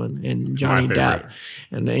DiCaprio and Johnny Depp.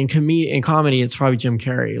 And in comedy, it's probably Jim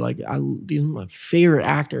Carrey. Like, these are my favorite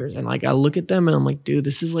actors. And like, I look at them and I'm like, dude,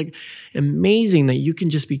 this is like amazing that you can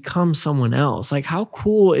just become someone else. Like, how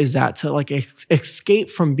cool is that to like escape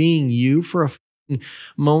from being you for a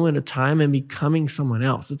moment of time and becoming someone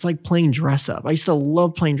else? It's like playing dress up. I used to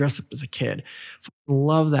love playing dress up as a kid.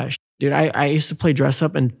 Love that shit. Dude, I used to play dress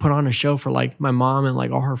up and put on a show for like my mom and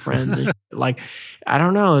like all her friends. And like, I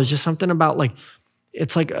don't know. It's just something about like,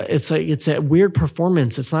 it's a weird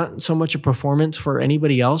performance. It's not so much a performance for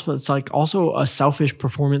anybody else, but it's like also a selfish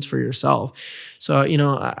performance for yourself. So, I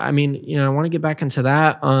want to get back into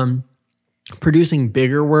that. Producing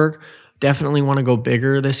bigger work. Definitely want to go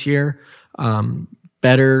bigger this year.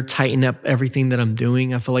 Better tighten up everything that I'm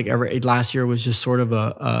doing. I feel like last year was just sort of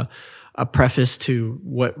a preface to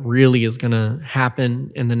what really is going to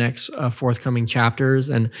happen in the next forthcoming chapters.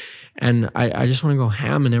 And I just want to go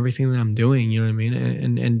ham in everything that I'm doing, you know what I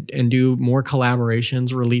mean? And do more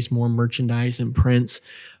collaborations, release more merchandise and prints.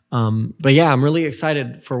 But yeah, I'm really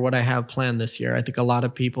excited for what I have planned this year. I think a lot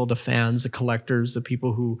of people, the fans, the collectors, the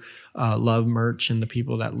people who love merch, and the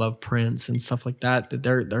people that love prints and stuff like that,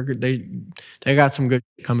 they got some good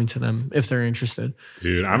coming to them if they're interested.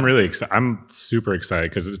 Dude, I'm really excited. I'm super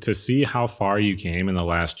excited because to see how far you came in the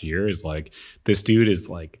last year is like, this dude is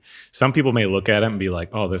like, some people may look at him and be like,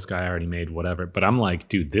 oh, this guy already made whatever. But I'm like,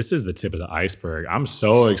 dude, this is the tip of the iceberg. I'm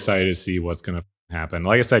so excited to see what's going to happen.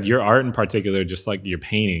 Like I said, your art in particular, just like your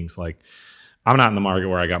paintings, like I'm not in the market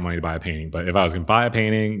where I got money to buy a painting, but if I was going to buy a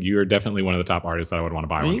painting, you're definitely one of the top artists that I would want to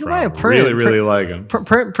buy one you can from. buy a print. Really like them.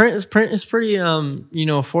 Print is pretty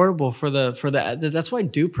affordable for the that's why I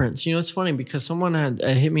do prints. You know, it's funny because someone had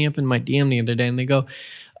hit me up in my DM the other day and they go,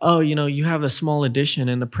 oh, you have a small edition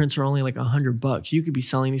and the prints are only like $100. You could be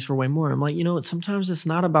selling these for way more. I'm like, sometimes it's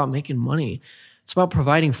not about making money. It's about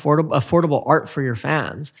providing affordable art for your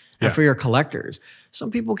fans and for your collectors.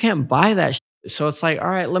 Some people can't buy that shit. So it's like, all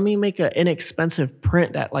right, let me make an inexpensive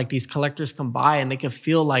print that like these collectors can buy and they can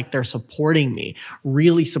feel like they're supporting me,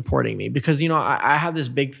 really supporting me. Because, I have this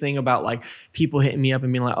big thing about like people hitting me up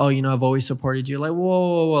and being like, oh, I've always supported you. Like,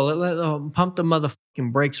 whoa, pump the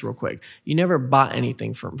motherfucking brakes real quick. You never bought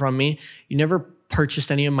anything from me. You never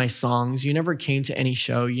purchased any of my songs. You never came to any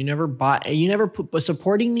show. But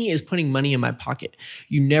supporting me is putting money in my pocket.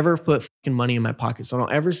 You never put fucking money in my pocket. So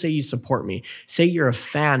don't ever say you support me. Say you're a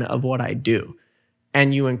fan of what I do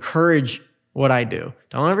and you encourage what I do.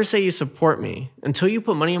 Don't ever say you support me. Until you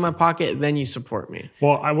put money in my pocket, then you support me.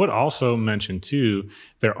 Well, I would also mention too,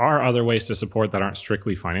 there are other ways to support that aren't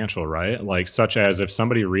strictly financial, right? Like such as if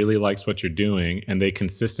somebody really likes what you're doing and they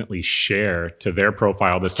consistently share to their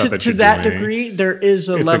profile the stuff that you're doing. To that degree, there is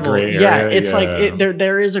a level.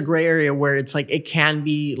 There is a gray area where it's like, it can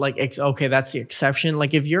be like, okay, that's the exception.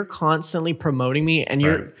 Like if you're constantly promoting me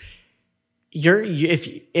and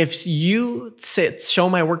if you show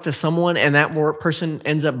my work to someone and that person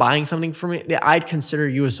ends up buying something from me, I'd consider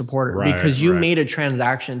you a supporter because you made a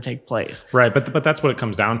transaction take place. Right, but that's what it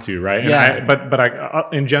comes down to, right? And but I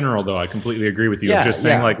in general though, I completely agree with you. Just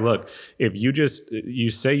saying like, look, if you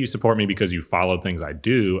say you support me because you follow things I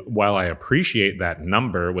do, while I appreciate that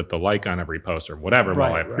number with the like on every post or whatever,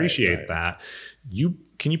 while I appreciate that,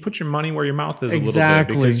 can you put your money where your mouth is a little bit?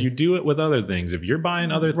 Because you do it with other things. If you're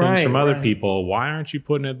buying other things from other people, why aren't you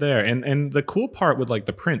putting it there? And the cool part with like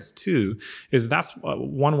the prints too, is that's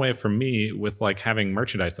one way for me with like having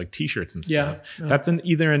merchandise like t-shirts and stuff. That's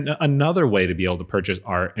another way to be able to purchase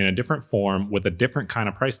art in a different form with a different kind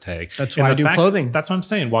of price tag. That's why I do clothing. That's what I'm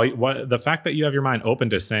saying. The fact that you have your mind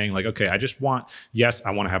open to saying like, okay, I want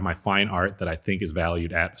to have my fine art that I think is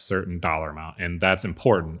valued at a certain dollar amount. And that's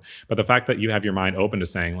important. But the fact that you have your mind open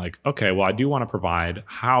to saying like, okay, well, I do want to provide.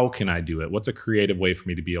 How can I do it? What's a creative way for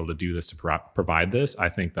me to be able to do this, to provide this? I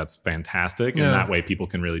think that's fantastic. And that way people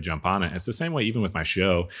can really jump on it. It's the same way even with my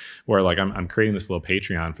show where like I'm creating this little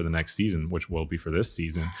Patreon for the next season, which will be for this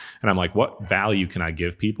season. And I'm like, what value can I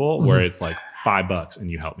give people where it's like $5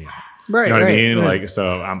 and you help me out? Right. You know what I mean? Like,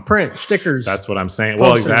 so I'm print stickers. That's what I'm saying.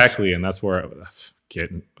 Posters. Well, exactly. And that's where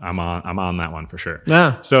I'm on that one for sure.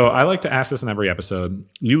 Yeah. So I like to ask this in every episode.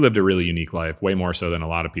 You lived a really unique life, way more so than a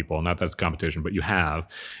lot of people. Not that it's competition, but you have.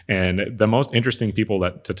 And the most interesting people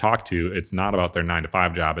to talk to, it's not about their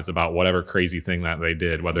 9-to-5 job. It's about whatever crazy thing that they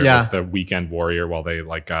did, whether it was the weekend warrior while they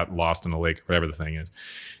like got lost in the lake, whatever the thing is.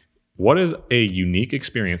 What is a unique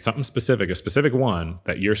experience, something specific, a specific one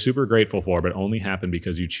that you're super grateful for, but only happened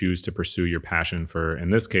because you choose to pursue your passion for, in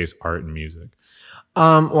this case, art and music?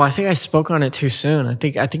 Well, I think I spoke on it too soon. I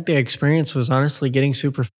think the experience was honestly getting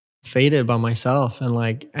super faded by myself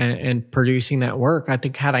and producing that work. I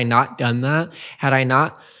think had I not done that, had I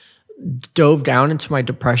not dove down into my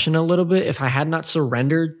depression a little bit, if I had not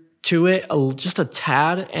surrendered to it just a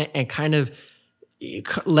tad and kind of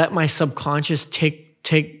let my subconscious take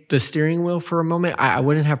the steering wheel for a moment, I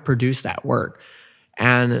wouldn't have produced that work.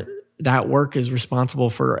 And that work is responsible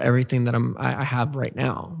for everything that I have right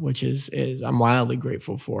now, which is I'm wildly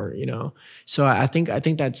grateful for, So I think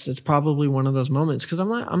that's probably one of those moments because I'm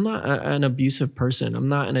not an abusive person. I'm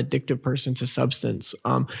not an addictive person to substance.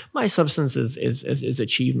 My substance is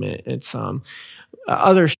achievement. It's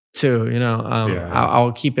other too,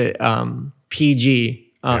 I'll keep it PG.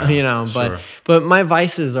 But my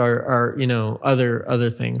vices are other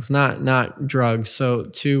things, not drugs. So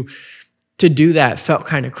to do that felt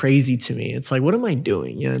kind of crazy to me. It's like, what am I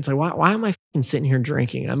doing? It's like, why am I fucking sitting here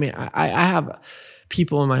drinking? I mean, I have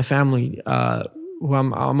people in my family who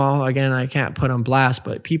I'm all, again, I can't put on blast,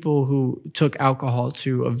 but people who took alcohol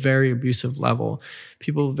to a very abusive level,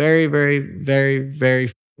 people very, very, very,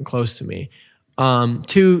 very close to me,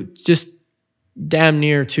 to just damn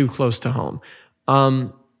near too close to home.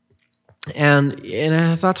 And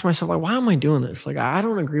I thought to myself, like, why am I doing this? Like, I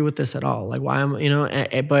don't agree with this at all. Like, why am,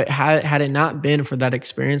 but had it not been for that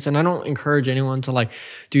experience, and I don't encourage anyone to like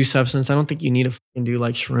do substance. I don't think you need to fucking do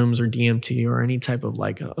like shrooms or DMT or any type of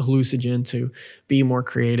like hallucinogen to be more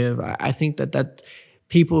creative. I think that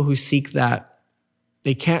people who seek that,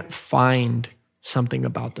 they can't find something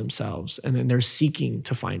about themselves, and then they're seeking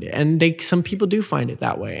to find it. And some people do find it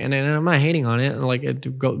that way. And I'm not hating on it.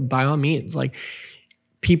 Like, go by all means, like,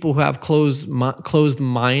 people who have closed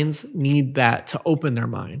minds need that to open their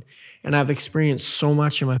mind. And I've experienced so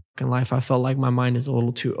much in my fucking life. I felt like my mind is a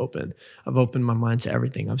little too open. I've opened my mind to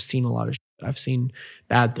everything. I've seen a lot of shit. I've seen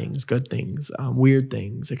bad things, good things, weird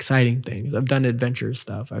things, exciting things. I've done adventure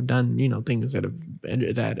stuff. I've done, things that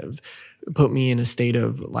have put me in a state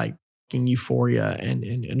of like euphoria and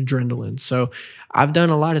adrenaline. So I've done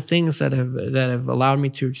a lot of things that have allowed me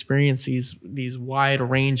to experience these wide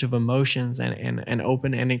range of emotions and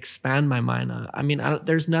open and expand my mind.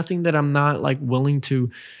 There's nothing that I'm not like willing to,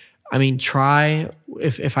 try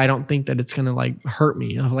if I don't think that it's gonna like hurt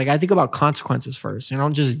me. Like, I think about consequences first, and I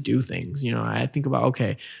don't just do things. I think about,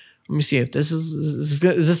 okay, let me see if this is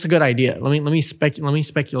this a good idea. Let me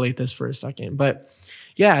speculate this for a second. But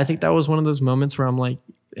yeah, I think that was one of those moments where I'm like,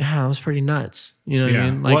 yeah, it was pretty nuts. You know what I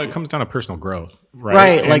mean? Like, well, it comes down to personal growth,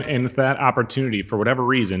 right? Right. And if that opportunity, for whatever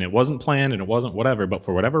reason, it wasn't planned and it wasn't whatever, but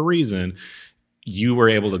for whatever reason, you were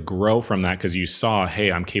able to grow from that because you saw,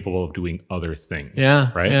 hey, I'm capable of doing other things.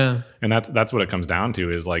 Yeah. Right. Yeah. And that's what it comes down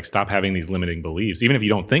to, is like, stop having these limiting beliefs. Even if you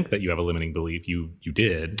don't think that you have a limiting belief, you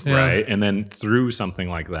did. Yeah. Right. And then through something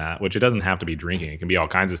like that, which it doesn't have to be drinking, it can be all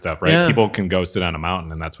kinds of stuff, right? Yeah. People can go sit on a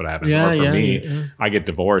mountain, and that's what happens. Yeah, or for me, I get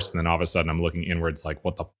divorced, and then all of a sudden I'm looking inwards like,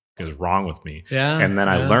 what the is wrong with me? Yeah. And then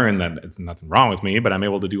I learned that it's nothing wrong with me, but I'm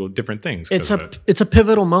able to do different things. It's a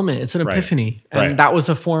pivotal moment. It's an epiphany. Right. And that was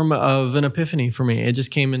a form of an epiphany for me. It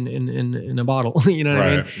just came in a bottle. You know what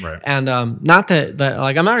I mean? Right. And not that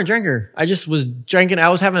like, I'm not a drinker. I just was drinking. I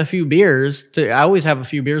was having a few beers. I always have a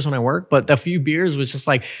few beers when I work, but the few beers was just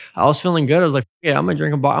like, I was feeling good. I was like, yeah, I'm gonna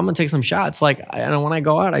drink I'm gonna take some shots. Like, and when I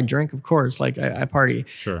go out, I drink, of course. Like, I party.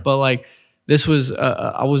 Sure. But like, this was,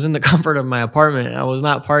 I was in the comfort of my apartment. I was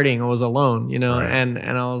not partying. I was alone, Right. and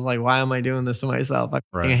I was like, why am I doing this to myself?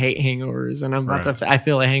 I hate hangovers, and I'm about to, I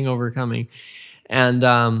feel a hangover coming. And,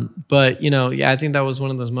 but, I think that was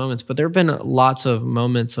one of those moments. But there have been lots of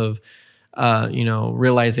moments of,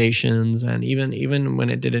 realizations, and even when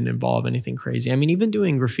it didn't involve anything crazy. Even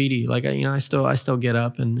doing graffiti, like, I still get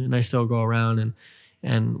up and I still go around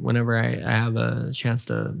and whenever I have a chance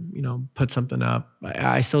to, put something up,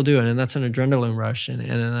 I still do it. And that's an adrenaline rush. And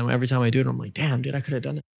then every time I do it, I'm like, damn, dude, I could have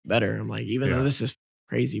done it better. I'm like, even though this is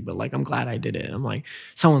crazy, but like, I'm glad I did it. I'm like,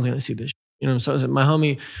 someone's going to see this. So my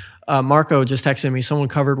homie, Marco just texted me, someone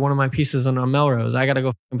covered one of my pieces on Melrose. I got to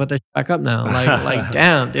go put that back up now. Like,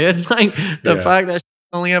 damn, dude. Like, the fact that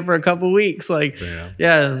only up for a couple weeks. Like,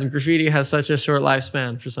 graffiti has such a short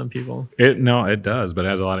lifespan for some people. It does, but it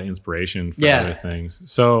has a lot of inspiration for other things.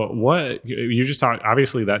 So what you just talked,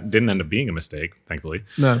 obviously that didn't end up being a mistake, thankfully.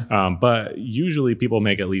 No. But usually people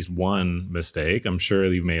make at least one mistake. I'm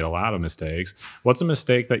sure you've made a lot of mistakes. What's a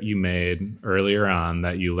mistake that you made earlier on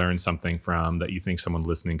that you learned something from that you think someone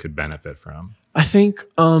listening could benefit from? I think,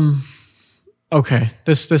 okay,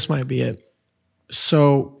 this might be it.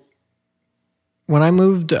 So when I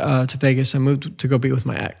moved to Vegas, I moved to go be with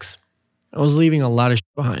my ex. I was leaving a lot of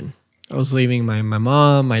shit behind. I was leaving my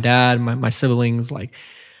mom, my dad, my siblings. Like,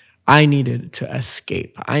 I needed to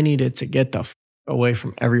escape. I needed to get the f away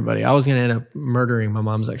from everybody. I was going to end up murdering my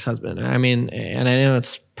mom's ex-husband. And I know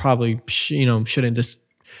it's probably, shouldn't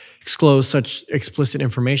disclose such explicit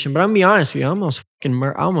information, but I'm gonna be honest with you, I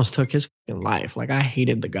almost took his fucking life. Like, I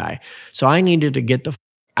hated the guy. So I needed to get the f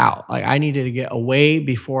out. Like, I needed to get away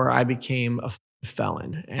before I became a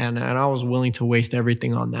felon, and I was willing to waste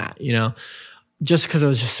everything on that, just because I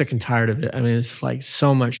was just sick and tired of it. It's just like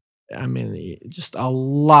so much. Just a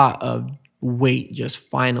lot of weight just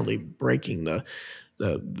finally breaking the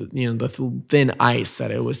thin ice that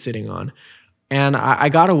it was sitting on, and I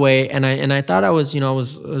got away, and I thought I was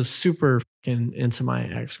was super into my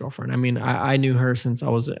ex-girlfriend. I knew her since I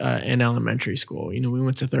was in elementary school. We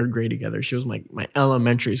went to 3rd grade together. She was my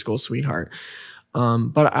elementary school sweetheart.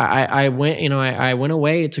 But I went, I went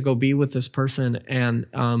away to go be with this person, and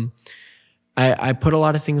I put a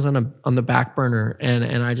lot of things on the back burner,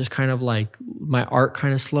 and I just kind of like, my art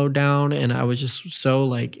kind of slowed down, and I was just so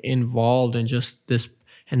like involved and just this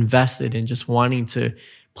invested in just wanting to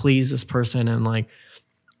please this person and like,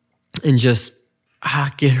 and just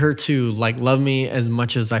get her to like love me as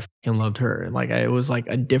much as I fucking loved her. Like it was like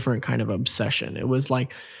a different kind of obsession. It was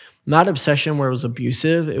like not obsession where it was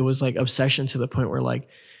abusive. It was like obsession to the point where like,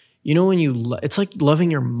 you know, when it's like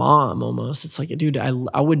loving your mom almost. It's like, dude, I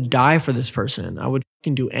would die for this person. I would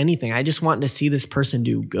fucking do anything. I just want to see this person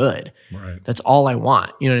do good. Right. That's all I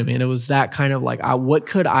want. You know what I mean? It was that kind of like, what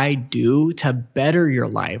could I do to better your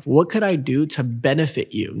life? What could I do to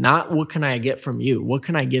benefit you? Not what can I get from you? What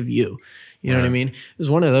can I give you? You know what I mean? It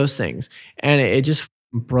was one of those things. And it just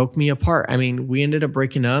broke me apart. I mean, we ended up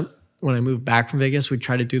breaking up. When I moved back from Vegas, we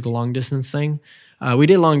tried to do the long distance thing. We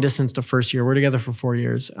did long distance the first year. We're together for 4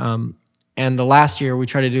 years. And the last year we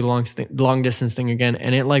tried to do the long distance thing again.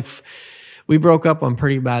 And it like, we broke up on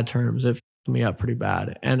pretty bad terms. It fucked me up pretty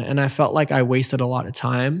bad. And I felt like I wasted a lot of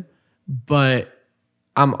time, but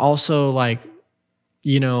I'm also like,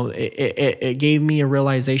 you know, it gave me a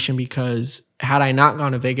realization, because had I not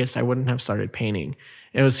gone to Vegas, I wouldn't have started painting.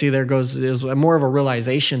 It was, it was more of a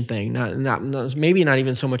realization thing, maybe not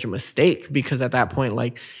even so much a mistake, because at that point,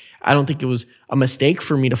 like, I don't think it was a mistake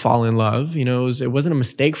for me to fall in love. You know, it wasn't a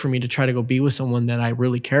mistake for me to try to go be with someone that I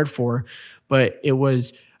really cared for, but it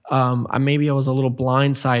was, maybe I was a little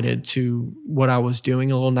blindsided to what I was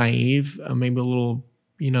doing, a little naive, maybe a little,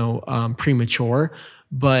 you know, premature,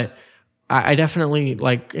 but I definitely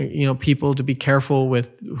like, you know, people to be careful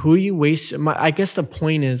with who you waste. I guess the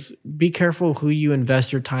point is, be careful who you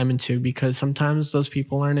invest your time into, because sometimes those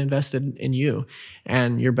people aren't invested in you,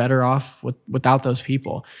 and you're better off without those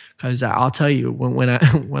people. Because I'll tell you, when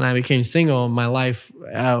I became single, my life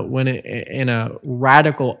went in a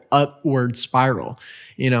radical upward spiral.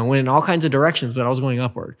 You know, went in all kinds of directions, but I was going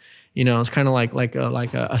upward. You know, it's kind of like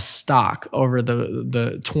a stock over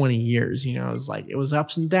the 20 years. You know, it was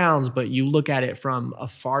ups and downs, but you look at it from a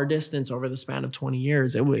far distance over the span of 20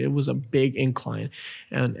 years, it was a big incline,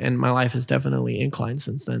 and my life has definitely inclined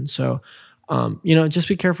since then. So, you know, just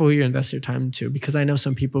be careful who you invest your time into, because I know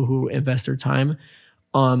some people who invest their time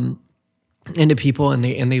into people, and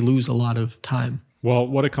they lose a lot of time. Well,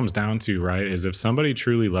 what it comes down to, right, is if somebody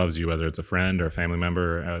truly loves you, whether it's a friend or a family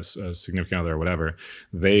member, a significant other or whatever,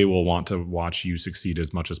 they will want to watch you succeed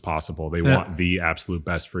as much as possible. They want the absolute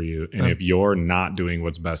best for you. And if you're not doing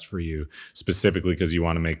what's best for you, specifically because you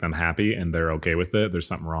want to make them happy and they're okay with it, there's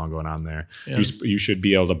something wrong going on there. Yeah. You should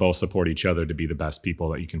be able to both support each other to be the best people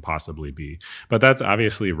that you can possibly be. But that's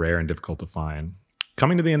obviously rare and difficult to find.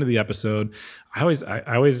 Coming to the end of the episode, I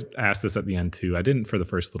always ask this at the end too. I didn't for the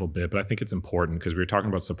first little bit, but I think it's important because we were talking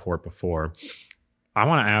about support before. I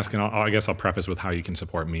want to ask, and I guess I'll preface with how you can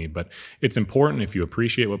support me, but it's important, if you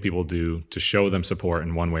appreciate what people do, to show them support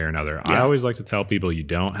in one way or another. Yeah. I always like to tell people, you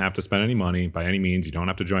don't have to spend any money by any means. You don't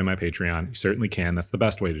have to join my Patreon. You certainly can. That's the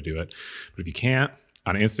best way to do it. But if you can't,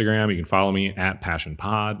 on Instagram, you can follow me at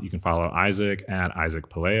PassionPod. You can follow Isaac at Isaac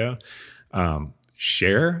Pelayo.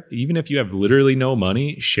 Share, even if you have literally no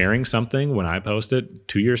money, sharing something when I post it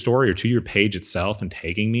to your story or to your page itself and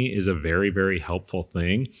tagging me is a very, very helpful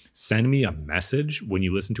thing. Send me a message when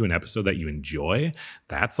you listen to an episode that you enjoy.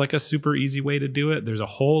 That's like a super easy way to do it. There's a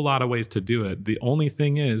whole lot of ways to do it. The only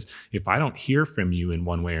thing is, if I don't hear from you in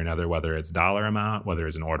one way or another, whether it's dollar amount, whether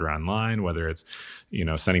it's an order online, whether it's, you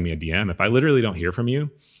know, sending me a DM, if I literally don't hear from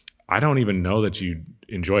you, I don't even know that you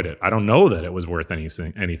enjoyed it. I don't know that it was worth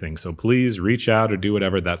anything. So please reach out or do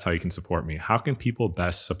whatever. That's how you can support me. How can people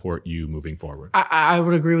best support you moving forward? I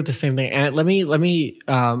would agree with the same thing. And let me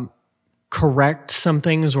correct some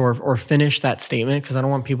things or finish that statement, because I don't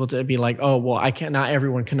want people to be like, oh, well, not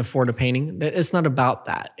everyone can afford a painting. It's not about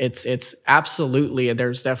that. It's absolutely,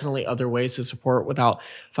 there's definitely other ways to support without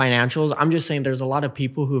financials. I'm just saying there's a lot of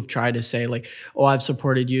people who have tried to say like, oh, I've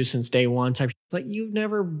supported you since day one type. Like, you've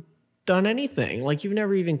never done anything. Like, you've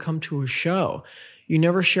never even come to a show. You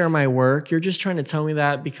never share my work. You're just trying to tell me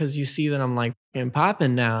that because you see that I'm like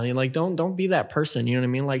popping now. You're like, don't be that person. You know what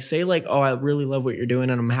I mean? Like, say like, oh, I really love what you're doing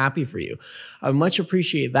and I'm happy for you. I much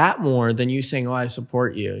appreciate that more than you saying, oh, I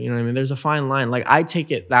support you. You know what I mean? There's a fine line. Like, I take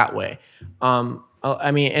it that way.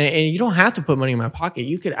 I mean, and you don't have to put money in my pocket.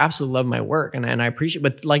 You could absolutely love my work, and I appreciate.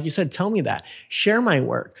 But like you said, tell me that. Share my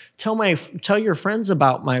work. Tell your friends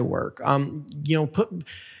about my work. You know,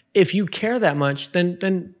 if you care that much,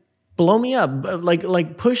 then blow me up.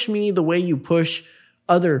 Like push me the way you push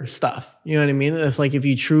other stuff. You know what I mean? It's like if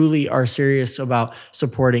you truly are serious about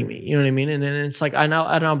supporting me, you know what I mean? And then it's like and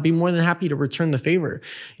I'll be more than happy to return the favor.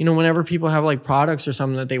 You know, whenever people have like products or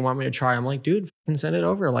something that they want me to try, I'm like, dude, fucking send it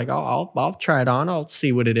over. Like I'll try it on. I'll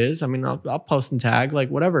see what it is. I mean, I'll post and tag, like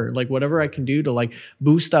whatever I can do to like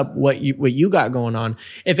boost up what you got going on.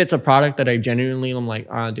 If it's a product that I genuinely I'm like,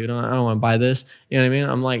 dude, I don't want to buy this. You know what I mean?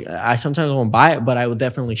 I'm like, I sometimes won't buy it, but I will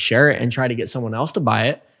definitely share it and try to get someone else to buy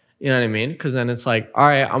it. You know what I mean? Because then it's like, all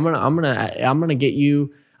right, I'm gonna get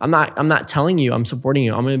you. I'm not telling you I'm supporting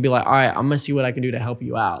you. I'm gonna be like, all right, I'm gonna see what I can do to help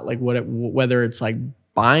you out. Like whether it's like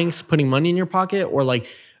putting money in your pocket or like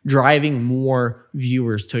driving more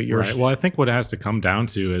viewers to your right. Well, I think what it has to come down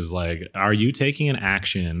to is like, are you taking an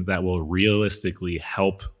action that will realistically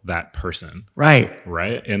help that person? Right.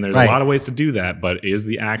 Right. And there's a lot of ways to do that, but is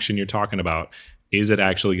the action you're talking about, is it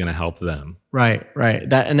actually going to help them? Right.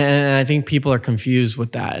 That and I think people are confused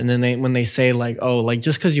with that. And then when they say like, oh, like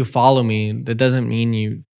just because you follow me, that doesn't mean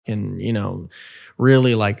you can, you know,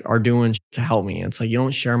 really like are doing shit to help me. It's like you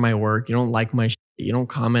don't share my work, you don't like my shit, you don't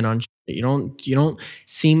comment on shit, you don't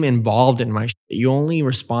seem involved in my shit. You only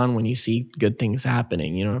respond when you see good things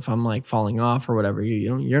happening. You know, if I'm like falling off or whatever,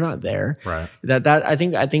 you're not there. Right. That I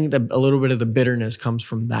think that a little bit of the bitterness comes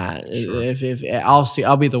from that. Sure. If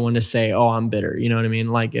I'll be the one to say, oh, I'm bitter. You know what I mean?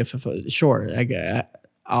 Like if sure,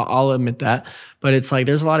 I'll admit that, but it's like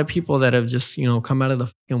there's a lot of people that have just, you know, come out of the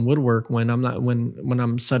fucking woodwork when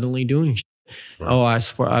I'm suddenly doing shit. Right. Oh,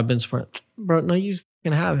 I've been support, bro. No, you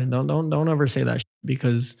fucking haven't. Don't ever say that shit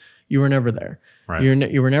because you were never there. Right.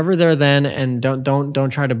 You were never there then, and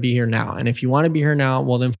don't try to be here now. And if you want to be here now,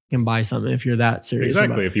 well then fucking buy something. If you're that serious,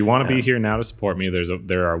 exactly. If you want to be here now to support me,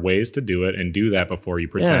 there are ways to do it, and do that before you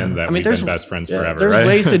pretend that we've been best friends forever. There's right?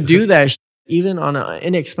 ways to do that. Even on an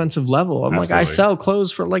inexpensive level. I'm Absolutely. like, I sell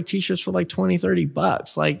clothes for like t-shirts for like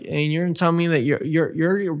 $20-$30. Like, and you're telling me that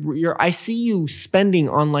you're I see you spending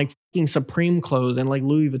on like fucking Supreme clothes and like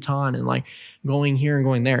Louis Vuitton and like going here and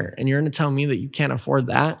going there. And you're gonna tell me that you can't afford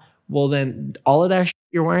that. Well, then all of that shit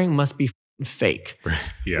you're wearing must be fake.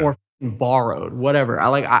 Yeah. Or borrowed, whatever.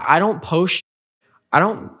 I don't post, I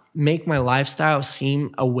don't make my lifestyle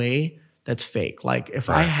seem a way that's fake. Like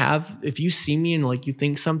if you see me and like you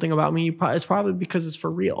think something about me, it's probably because it's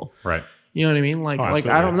for real. Right. You know what I mean? Like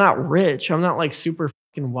I'm not rich. I'm not like super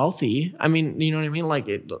fucking wealthy. I mean, you know what I mean? Like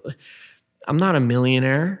I'm not a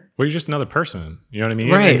millionaire. Well, you're just another person. You know what I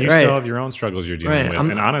mean? Right. And you still have your own struggles you're dealing with.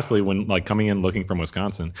 And honestly, when like coming in looking from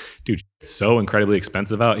Wisconsin, dude, it's so incredibly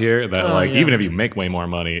expensive out here that even if you make way more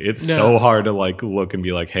money, it's so hard to like look and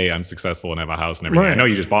be like, hey, I'm successful and have a house and everything. Right. I know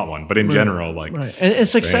you just bought one, but in general, like, and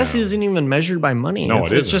success isn't even measured by money. No,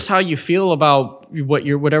 it's just how you feel about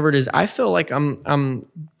whatever it is. I feel like I'm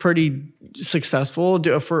pretty successful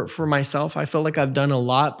for myself. I feel like I've done a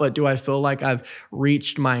lot, but do I feel like I've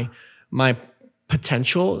reached my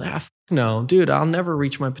potential? No, dude, I'll never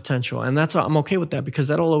reach my potential. And I'm okay with that because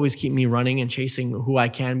that'll always keep me running and chasing who I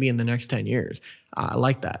can be in the next 10 years. I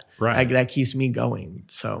like that. Right. That keeps me going.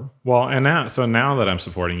 So, well, and now that I'm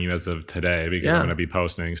supporting you as of today, because I'm going to be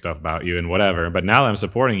posting stuff about you and whatever, but now that I'm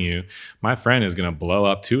supporting you, my friend is going to blow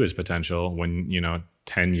up to his potential when,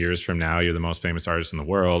 10 years from now, you're the most famous artist in the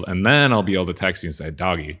world. And then I'll be able to text you and say,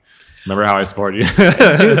 doggy, remember how I supported you?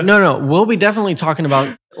 Dude, no. We'll be definitely talking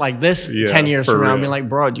about like this 10 years from now. I'll be like,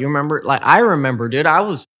 bro, do you remember? Like, I remember, dude, I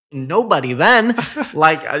was nobody then.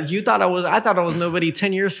 Like I thought I was nobody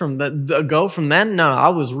 10 years from ago from then. No, I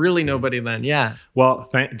was really nobody then. Yeah. Well,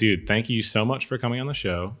 dude, thank you so much for coming on the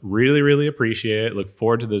show. Really, really appreciate it. Look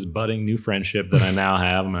forward to this budding new friendship that I now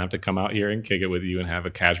have. I'm gonna have to come out here and kick it with you and have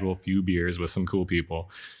a casual few beers with some cool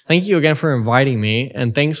people. Thank you again for inviting me.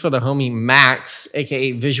 And thanks for the homie Max,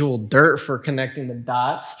 aka Visual Dirt, for connecting the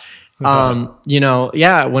dots.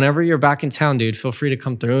 Whenever you're back in town, dude, feel free to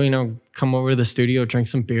come through, come over to the studio, drink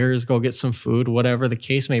some beers, go get some food, whatever the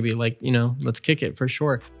case may be. Like, let's kick it for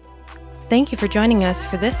sure. Thank you for joining us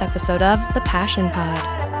for this episode of The Passion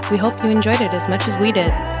Pod. We hope you enjoyed it as much as we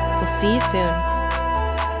did. We'll see you soon.